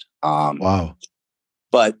exist. Wow.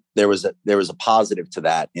 But there was a positive to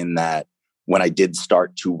that, in that when I did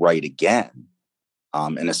start to write again,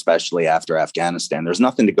 and especially after Afghanistan, there's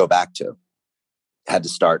nothing to go back to. Had to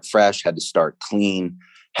start fresh, had to start clean,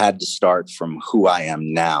 had to start from who I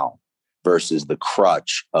am now versus the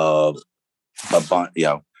crutch of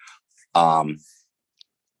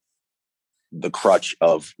the crutch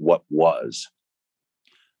of what was.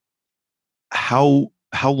 How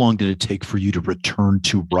long did it take for you to return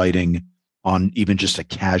to writing on even just a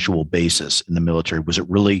casual basis in the military? Was it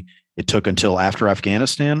really, it took until after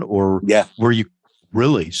Afghanistan, or were you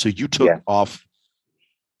really? So you took off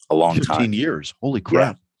a long 15 time. Years. Holy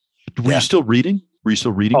crap. Yeah. Were you still reading? Were you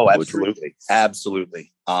still reading? Oh, poetry?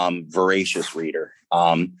 Absolutely. Voracious reader.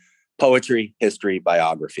 Poetry, history,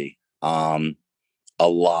 biography. A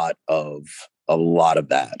lot of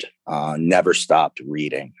that. Never stopped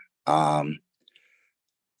reading. That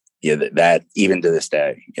even to this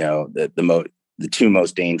day, the two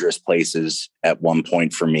most dangerous places at one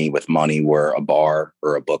point for me with money were a bar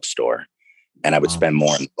or a bookstore, and I would spend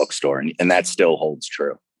more in the bookstore, and that still holds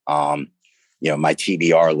true. My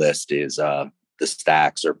TBR list is the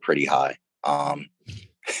stacks are pretty high.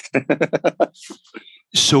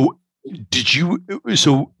 So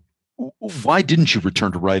why didn't you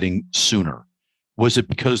return to writing sooner? Was it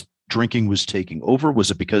because drinking was taking over? Was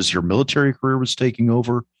it because your military career was taking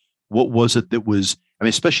over? What was it that was,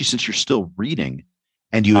 especially since you're still reading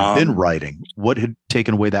and you had been writing, what had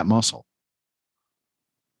taken away that muscle?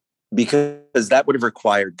 Because that would have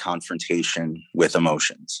required confrontation with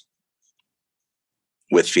emotions,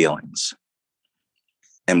 with feelings,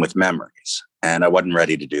 and with memories. And I wasn't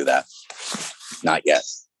ready to do that. Not yet.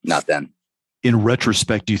 Not then. In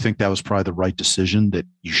retrospect, do you think that was probably the right decision, that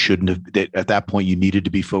you shouldn't have, that at that point you needed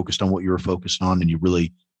to be focused on what you were focused on and you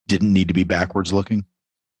really didn't need to be backwards looking?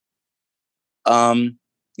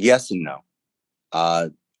 Yes and no.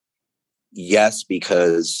 Yes,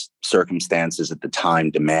 because circumstances at the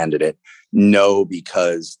time demanded it. No,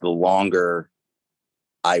 because the longer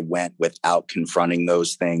I went without confronting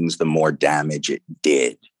those things, the more damage it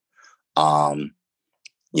did. The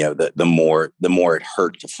more it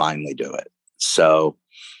hurt to finally do it. So,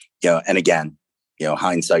 and again,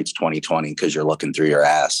 hindsight's 20/20 because you're looking through your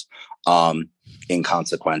ass.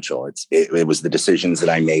 Inconsequential. It was the decisions that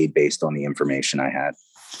I made based on the information I had.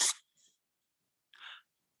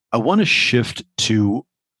 I want to shift to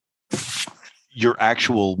your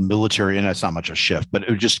actual military, and that's not much a shift, but it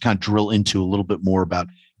would just kind of drill into a little bit more about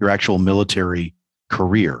your actual military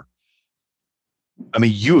career.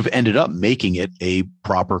 You have ended up making it a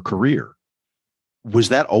proper career. Was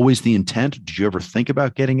that always the intent? Did you ever think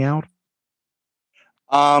about getting out?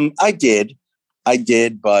 I did,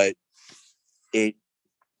 but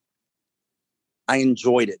I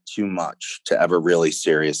enjoyed it too much to ever really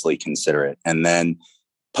seriously consider it. And then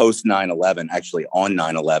post 9/11, actually on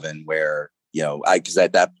 9/11, where, because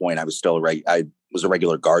at that point I was still I was a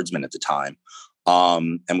regular guardsman at the time,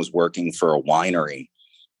 and was working for a winery.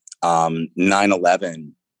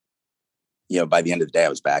 9/11, by the end of the day, I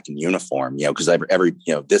was back in uniform, because every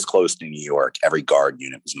this close to New York, every guard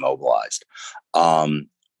unit was mobilized.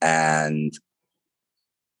 and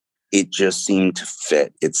it just seemed to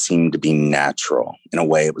fit. It seemed to be natural in a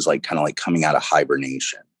way. It was like kind of like coming out of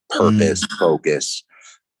hibernation, purpose, focus,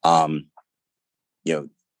 you know,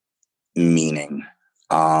 meaning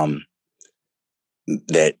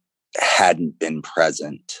that hadn't been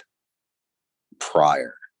present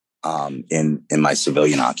prior in my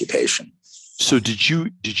civilian occupation. So did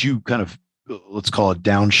you kind of, let's call it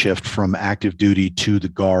downshift from active duty to the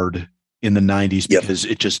Guard in the 90s because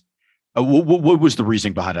it just, what was the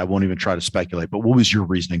reasoning behind it? I won't even try to speculate, but what was your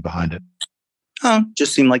reasoning behind it?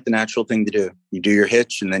 Just seemed like the natural thing to do. You do your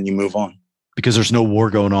hitch and then you move on. Because there's no war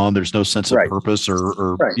going on. There's no sense of purpose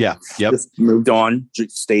or yeah. Yep. Just moved on,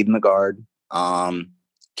 just stayed in the Guard,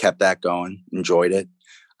 kept that going, enjoyed it.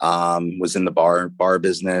 Was in the bar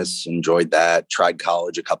business, enjoyed that, tried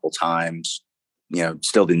college a couple times,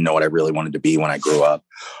 still didn't know what I really wanted to be when I grew up.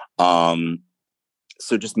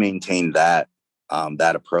 So just maintained that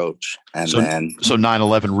approach. And so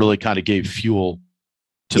 9/11 really kind of gave fuel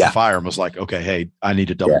to the fire and was like, okay, hey, I need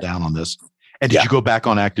to double down on this. And did you go back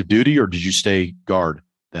on active duty or did you stay Guard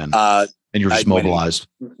then? And you're just mobilized?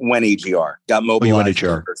 Went AGR. Got mobilized. You went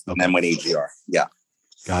AGR. And then went AGR. Yeah.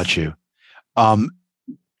 Got you.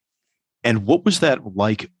 And what was that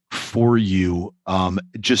like for you,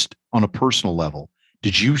 just on a personal level?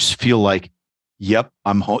 Did you feel like, yep,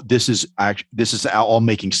 I'm home. This is all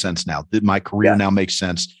making sense now. My career now makes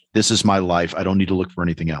sense. This is my life. I don't need to look for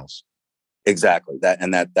anything else. Exactly.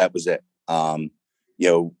 That was it.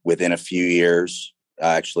 Within a few years,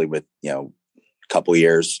 actually with, a couple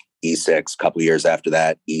years, E6, couple years after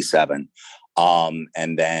that, E7.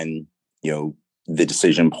 And then, the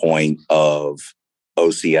decision point of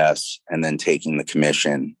OCS and then taking the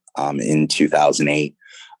commission in 2008,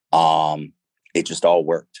 it just all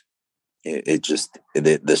worked. It just,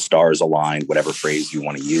 the stars aligned, whatever phrase you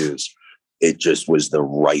want to use. It just was the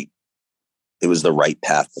right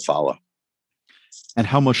path to follow. And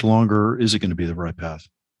how much longer is it going to be the right path?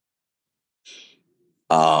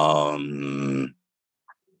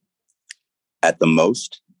 At the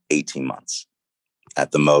most 18 months.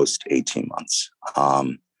 At the most 18 months.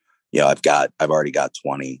 I've already got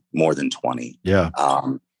 20, more than 20. Yeah.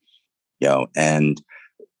 And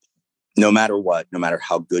no matter what, no matter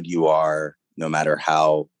how good you are, no matter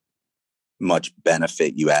how much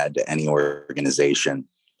benefit you add to any organization,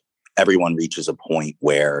 everyone reaches a point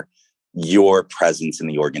where your presence in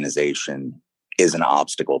the organization is an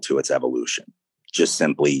obstacle to its evolution. Just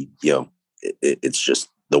simply, it's just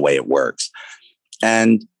the way it works.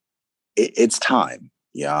 And it's time.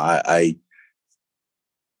 I've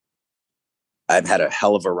had a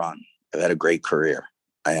hell of a run. I've had a great career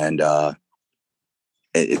and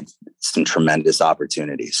it's some tremendous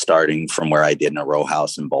opportunities, starting from where I did in a row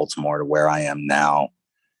house in Baltimore to where I am now.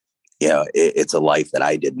 It's a life that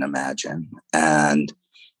I didn't imagine. And,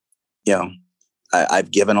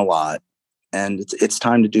 I've given a lot and it's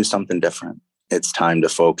time to do something different. It's time to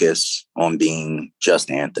focus on being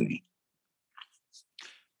just Anthony.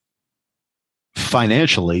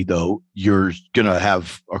 Financially, though, you're going to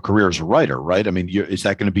have a career as a writer, right? I mean, is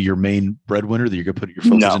that going to be your main breadwinner that you're going to put your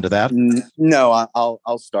focus into that? No,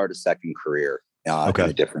 I'll start a second career in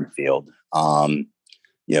a different field.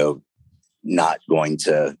 Not going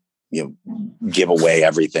to, give away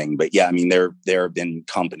everything, but yeah, I mean, there have been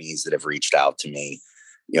companies that have reached out to me,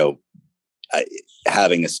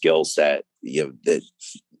 having a skill set, that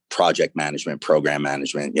project management, program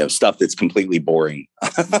management, stuff that's completely boring.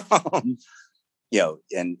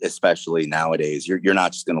 And especially nowadays, you're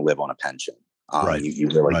not just going to live on a pension. Right. You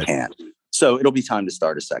really can't. So it'll be time to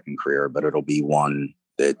start a second career, but it'll be one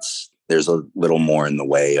there's a little more in the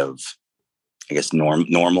way of, I guess,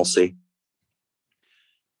 normalcy.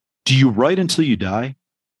 Do you write until you die?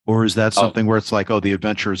 Or is that something where it's like, the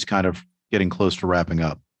adventure is kind of getting close to wrapping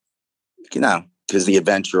up? Because the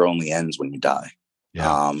adventure only ends when you die.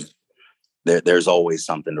 Yeah. There's always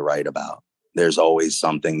something to write about. There's always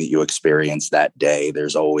something that you experience that day.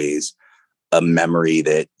 There's always a memory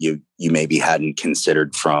that you maybe hadn't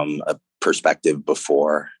considered from a perspective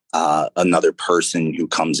before. Another person who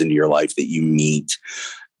comes into your life that you meet,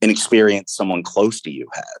 an experience someone close to you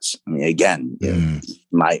has. I mean, again,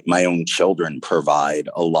 my own children provide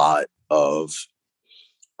a lot of,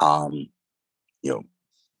 a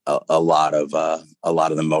lot of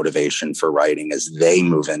the motivation for writing as they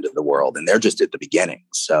move into the world, and they're just at the beginning.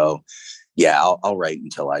 So yeah, I'll write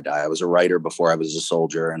until I die. I was a writer before I was a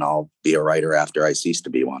soldier, and I'll be a writer after I cease to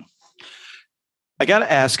be one. I got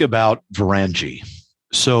to ask about Varangi.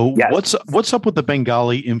 So what's up with the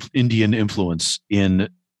Bengali Indian influence in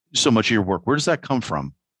so much of your work? Where does that come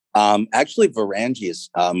from? Actually, Varangi is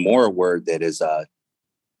more a word that is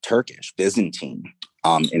Turkish, Byzantine,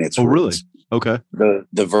 in its Oh, really? roots. Okay. The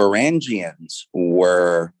Varangians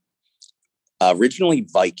were originally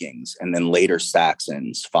Vikings and then later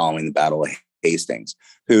Saxons following the Battle of Hastings,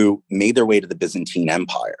 who made their way to the Byzantine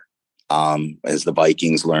Empire as the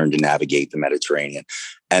Vikings learned to navigate the Mediterranean.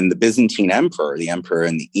 And the Byzantine emperor, the emperor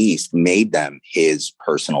in the East, made them his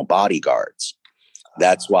personal bodyguards.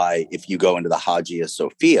 That's why if you go into the Hagia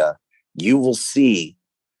Sophia, you will see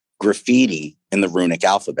graffiti in the runic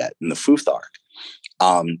alphabet, in the Futhark,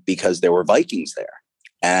 because there were Vikings there.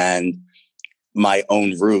 And my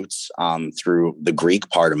own roots through the Greek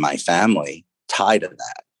part of my family tie to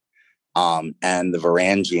that. And the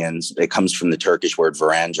Varangians, it comes from the Turkish word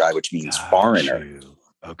Varangi, which means foreigner.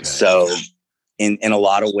 Okay. So in a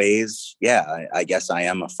lot of ways, yeah, I guess I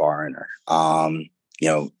am a foreigner,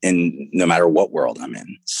 in no matter what world I'm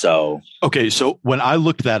in. So, okay. So when I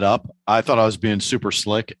looked that up, I thought I was being super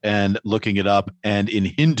slick and looking it up. And in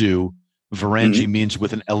Hindu, Varangi means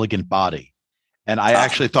with an elegant body. And I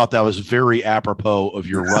actually thought that was very apropos of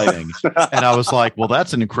your writing. And I was like, well,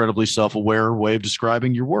 that's an incredibly self-aware way of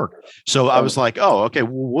describing your work. So I was like, oh, okay,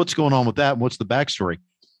 well, what's going on with that? What's the backstory?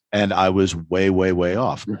 And I was way, way, way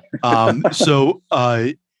off. How much?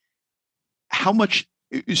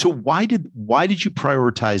 So why did you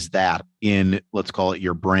prioritize that in, let's call it,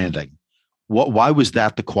 your branding? Why was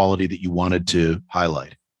that the quality that you wanted to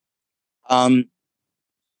highlight?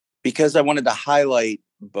 Because I wanted to highlight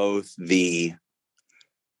both the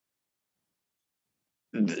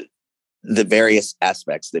various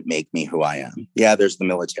aspects that make me who I am. Yeah, there's the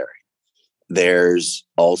military. There's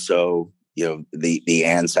also, the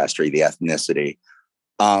ancestry, the ethnicity.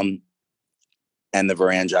 And the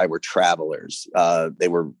Varangi were travelers. They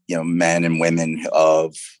were, men and women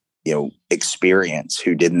of, experience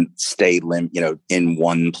who didn't stay in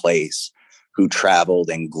one place, who traveled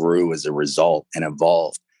and grew as a result and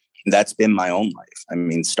evolved. And that's been my own life. I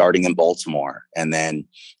mean, starting in Baltimore and then,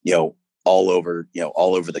 all over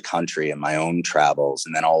the country and my own travels,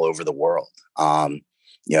 and then all over the world.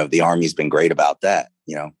 The Army's been great about that.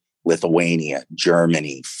 Lithuania,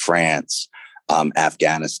 Germany, France,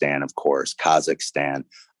 Afghanistan, of course, Kazakhstan,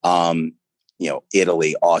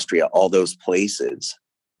 Italy, Austria, all those places.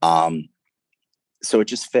 So it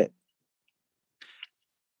just fit.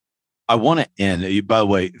 I want to end, by the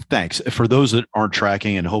way, thanks for those that aren't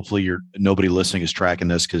tracking, and hopefully nobody listening is tracking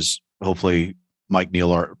this, because hopefully Mike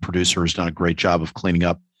Neal, our producer, has done a great job of cleaning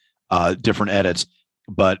up different edits.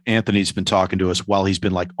 But Anthony's been talking to us while he's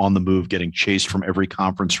been on the move, getting chased from every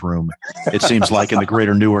conference room, it seems like, in the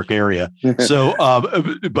greater Newark area. So,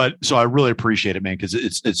 so I really appreciate it, man, because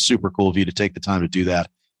it's super cool of you to take the time to do that.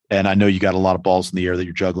 And I know you got a lot of balls in the air that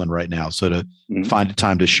you're juggling right now. So to find a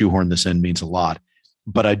time to shoehorn this in means a lot.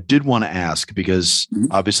 But I did want to ask, because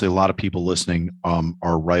obviously a lot of people listening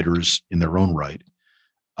are writers in their own right.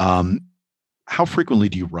 How frequently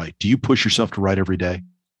do you write? Do you push yourself to write every day?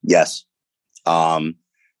 Yes. That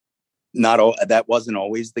wasn't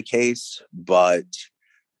always the case, but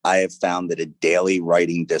I have found that a daily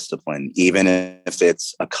writing discipline, even if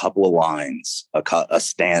it's a couple of lines, a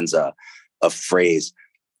stanza, a phrase,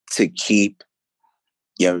 to keep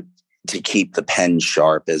the pen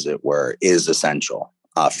sharp, as it were, is essential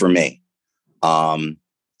for me.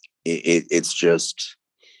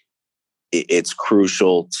 It's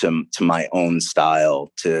crucial to my own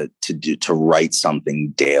style to write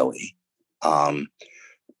something daily,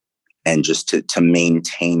 and just to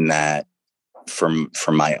maintain that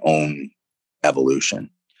for my own evolution.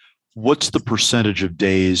 What's the percentage of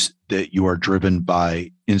days that you are driven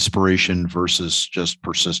by inspiration versus just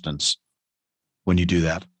persistence when you do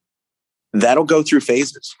that? That'll go through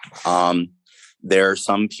phases. There are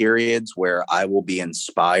some periods where I will be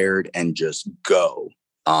inspired and just go.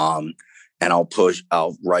 And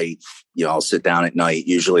I'll write, I'll sit down at night.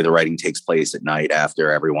 Usually the writing takes place at night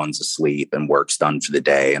after everyone's asleep and work's done for the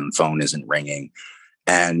day and the phone isn't ringing.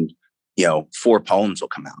 And, 4 poems will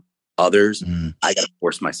come out. Others, I got to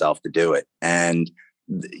force myself to do it. And,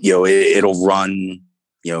 it'll run,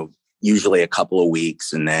 usually a couple of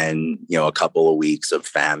weeks, and then, a couple of weeks of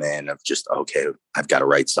famine of just, okay, I've got to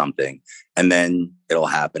write something. And then it'll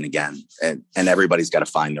happen again. And everybody's got to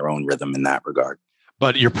find their own rhythm in that regard.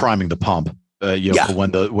 But you're priming the pump, for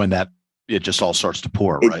when it just all starts to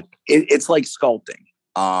pour, right? It's like sculpting.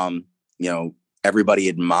 Everybody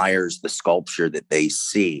admires the sculpture that they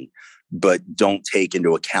see, but don't take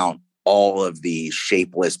into account all of the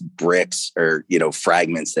shapeless bricks or,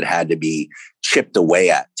 fragments that had to be chipped away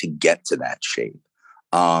at to get to that shape.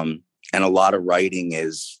 And a lot of writing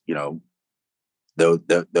is,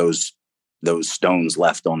 those stones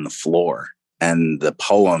left on the floor. And the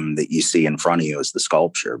poem that you see in front of you is the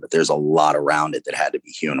sculpture, but there's a lot around it that had to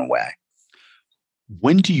be hewn away.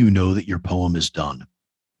 When do you know that your poem is done?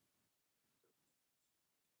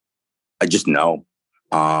 I just know.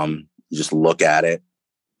 You just look at it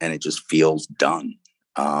and it just feels done.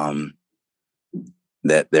 That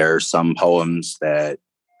there are some poems that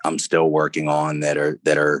I'm still working on that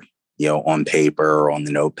are, on paper or on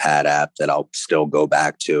the Notepad app that I'll still go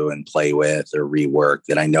back to and play with or rework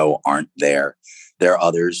that I know aren't there. There are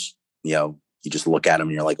others, you just look at them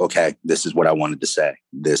and you're like, okay, this is what I wanted to say.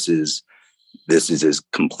 This is as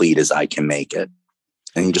complete as I can make it.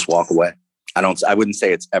 And you just walk away. I wouldn't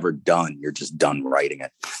say it's ever done. You're just done writing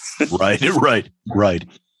it. Right.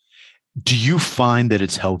 Do you find that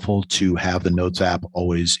it's helpful to have the Notes app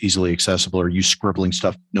always easily accessible? Or are you scribbling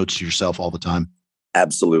notes to yourself all the time?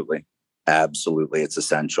 Absolutely. It's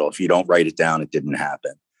essential. If you don't write it down, it didn't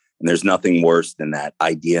happen. And there's nothing worse than that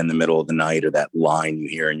idea in the middle of the night or that line you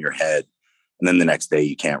hear in your head. And then the next day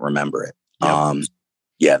you can't remember it.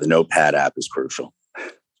 Yep. The Notepad app is crucial.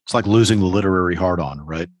 It's like losing the literary hard-on,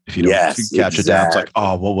 right? If you don't catch it down, it's like,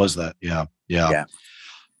 oh, what was that? Yeah.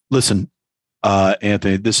 Listen,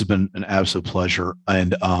 Anthony, this has been an absolute pleasure.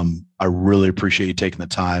 And I really appreciate you taking the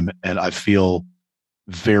time. And I feel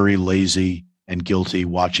very lazy and guilty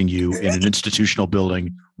watching you in an institutional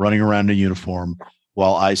building, running around in a uniform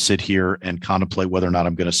while I sit here and contemplate whether or not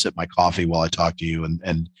I'm going to sip my coffee while I talk to you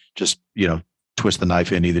and just, twist the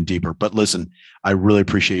knife in even deeper. But listen, I really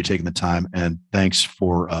appreciate you taking the time, and thanks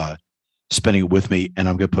for spending it with me. And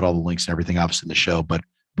I'm going to put all the links and everything obviously in the show, but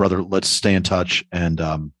brother, let's stay in touch and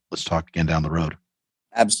let's talk again down the road.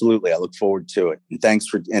 Absolutely. I look forward to it. And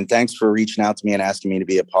thanks for reaching out to me and asking me to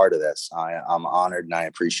be a part of this. I'm honored and I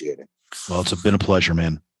appreciate it. Well, it's been a pleasure,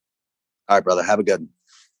 man. All right, brother. Have a good one.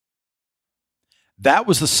 That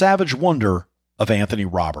was the Savage Wonder of Anthony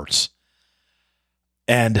Roberts.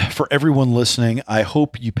 And for everyone listening, I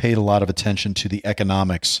hope you paid a lot of attention to the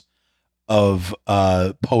economics of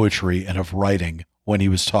poetry and of writing when he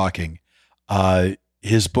was talking.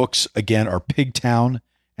 His books, again, are Pigtown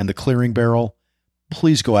and The Clearing Barrel.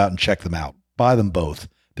 Please go out and check them out. Buy them both.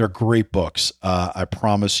 They're great books. I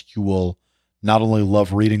promise you will not only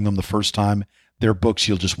love reading them the first time, they're books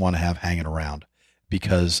you'll just want to have hanging around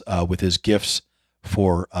because with his gifts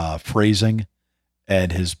for phrasing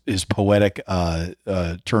and his poetic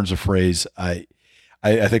turns of phrase, I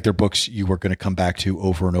think they're books you are going to come back to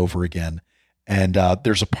over and over again. And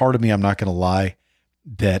there's a part of me, I'm not going to lie,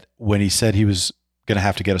 that when he said he was going to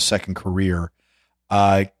have to get a second career,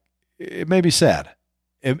 it made me sad.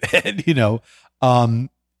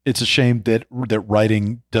 It's a shame that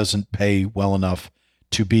writing doesn't pay well enough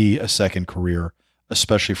to be a second career,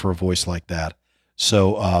 especially for a voice like that.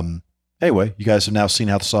 So anyway, you guys have now seen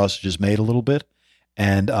how the sausage is made a little bit,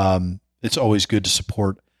 and it's always good to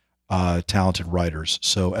support talented writers.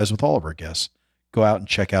 So as with all of our guests, go out and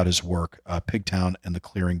check out his work, Pigtown and The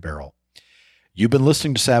Clearing Barrel. You've been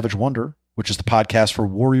listening to Savage Wonder, which is the podcast for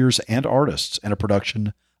warriors and artists and a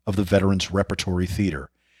production of the Veterans Repertory Theater.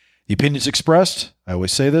 The opinions expressed, I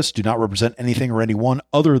always say this, do not represent anything or anyone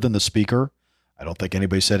other than the speaker. I don't think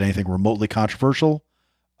anybody said anything remotely controversial,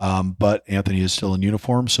 but Anthony is still in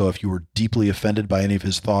uniform, so if you were deeply offended by any of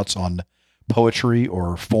his thoughts on poetry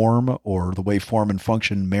or form or the way form and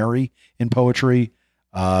function marry in poetry,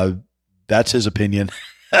 that's his opinion.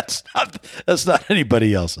 That's not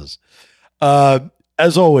anybody else's.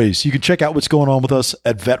 As always, you can check out what's going on with us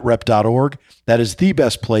at vetrep.org. That is the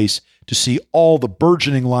best place to see all the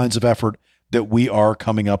burgeoning lines of effort that we are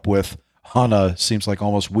coming up with on a, seems like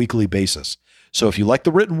almost weekly basis. So if you like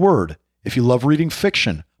the written word, if you love reading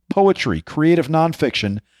fiction, poetry, creative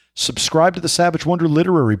nonfiction, subscribe to the Savage Wonder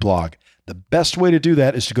literary blog. The best way to do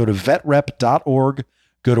that is to go to vetrep.org,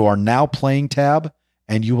 go to our Now Playing tab,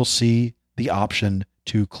 and you will see the option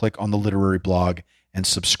to click on the literary blog and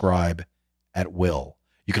subscribe at will.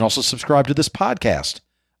 You can also subscribe to this podcast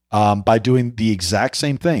by doing the exact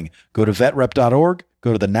same thing. Go to vetrep.org,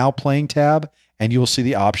 go to the Now Playing tab, and you will see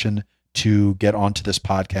the option to get onto this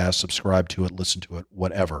podcast, subscribe to it, listen to it,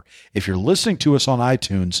 whatever. If you're listening to us on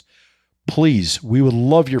iTunes, please, we would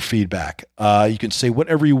love your feedback. You can say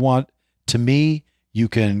whatever you want to me. You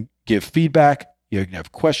can give feedback. You can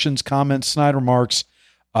have questions, comments, snide remarks,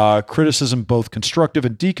 criticism, both constructive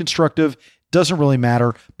and deconstructive. Doesn't really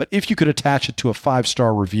matter. But if you could attach it to a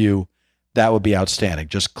 5-star review, that would be outstanding.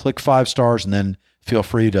 Just click 5 stars and then feel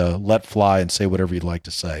free to let fly and say whatever you'd like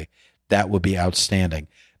to say. That would be outstanding.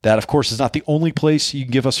 That, of course, is not the only place you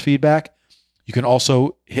can give us feedback. You can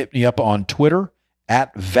also hit me up on Twitter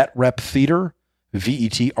at VetRep Theater,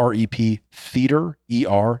 VETREP Theater,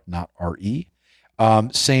 ER, not RE.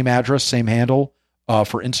 Same address, same handle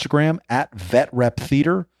for Instagram at VetRep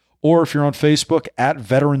Theater, or if you're on Facebook at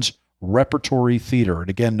Veterans Repertory Theater. And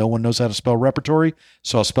again, no one knows how to spell repertory,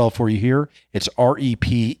 so I'll spell it for you here. It's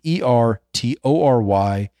REPERTORY.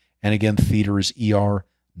 And again, theater is ER,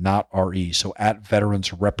 not RE. So at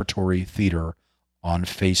Veterans Repertory Theater on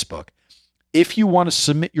Facebook. If you want to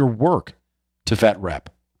submit your work to VetRep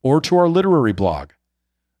or to our literary blog,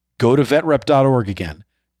 go to vetrep.org again.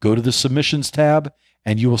 Go to the submissions tab,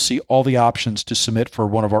 and you will see all the options to submit for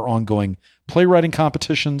one of our ongoing playwriting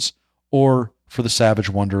competitions or for the Savage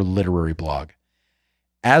Wonder literary blog.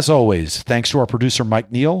 As always, thanks to our producer,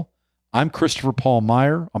 Mike Neal, I'm Christopher Paul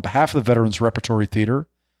Meyer on behalf of the Veterans Repertory Theater.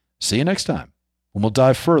 See you next time when we'll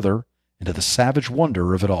dive further into the savage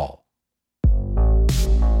wonder of it all.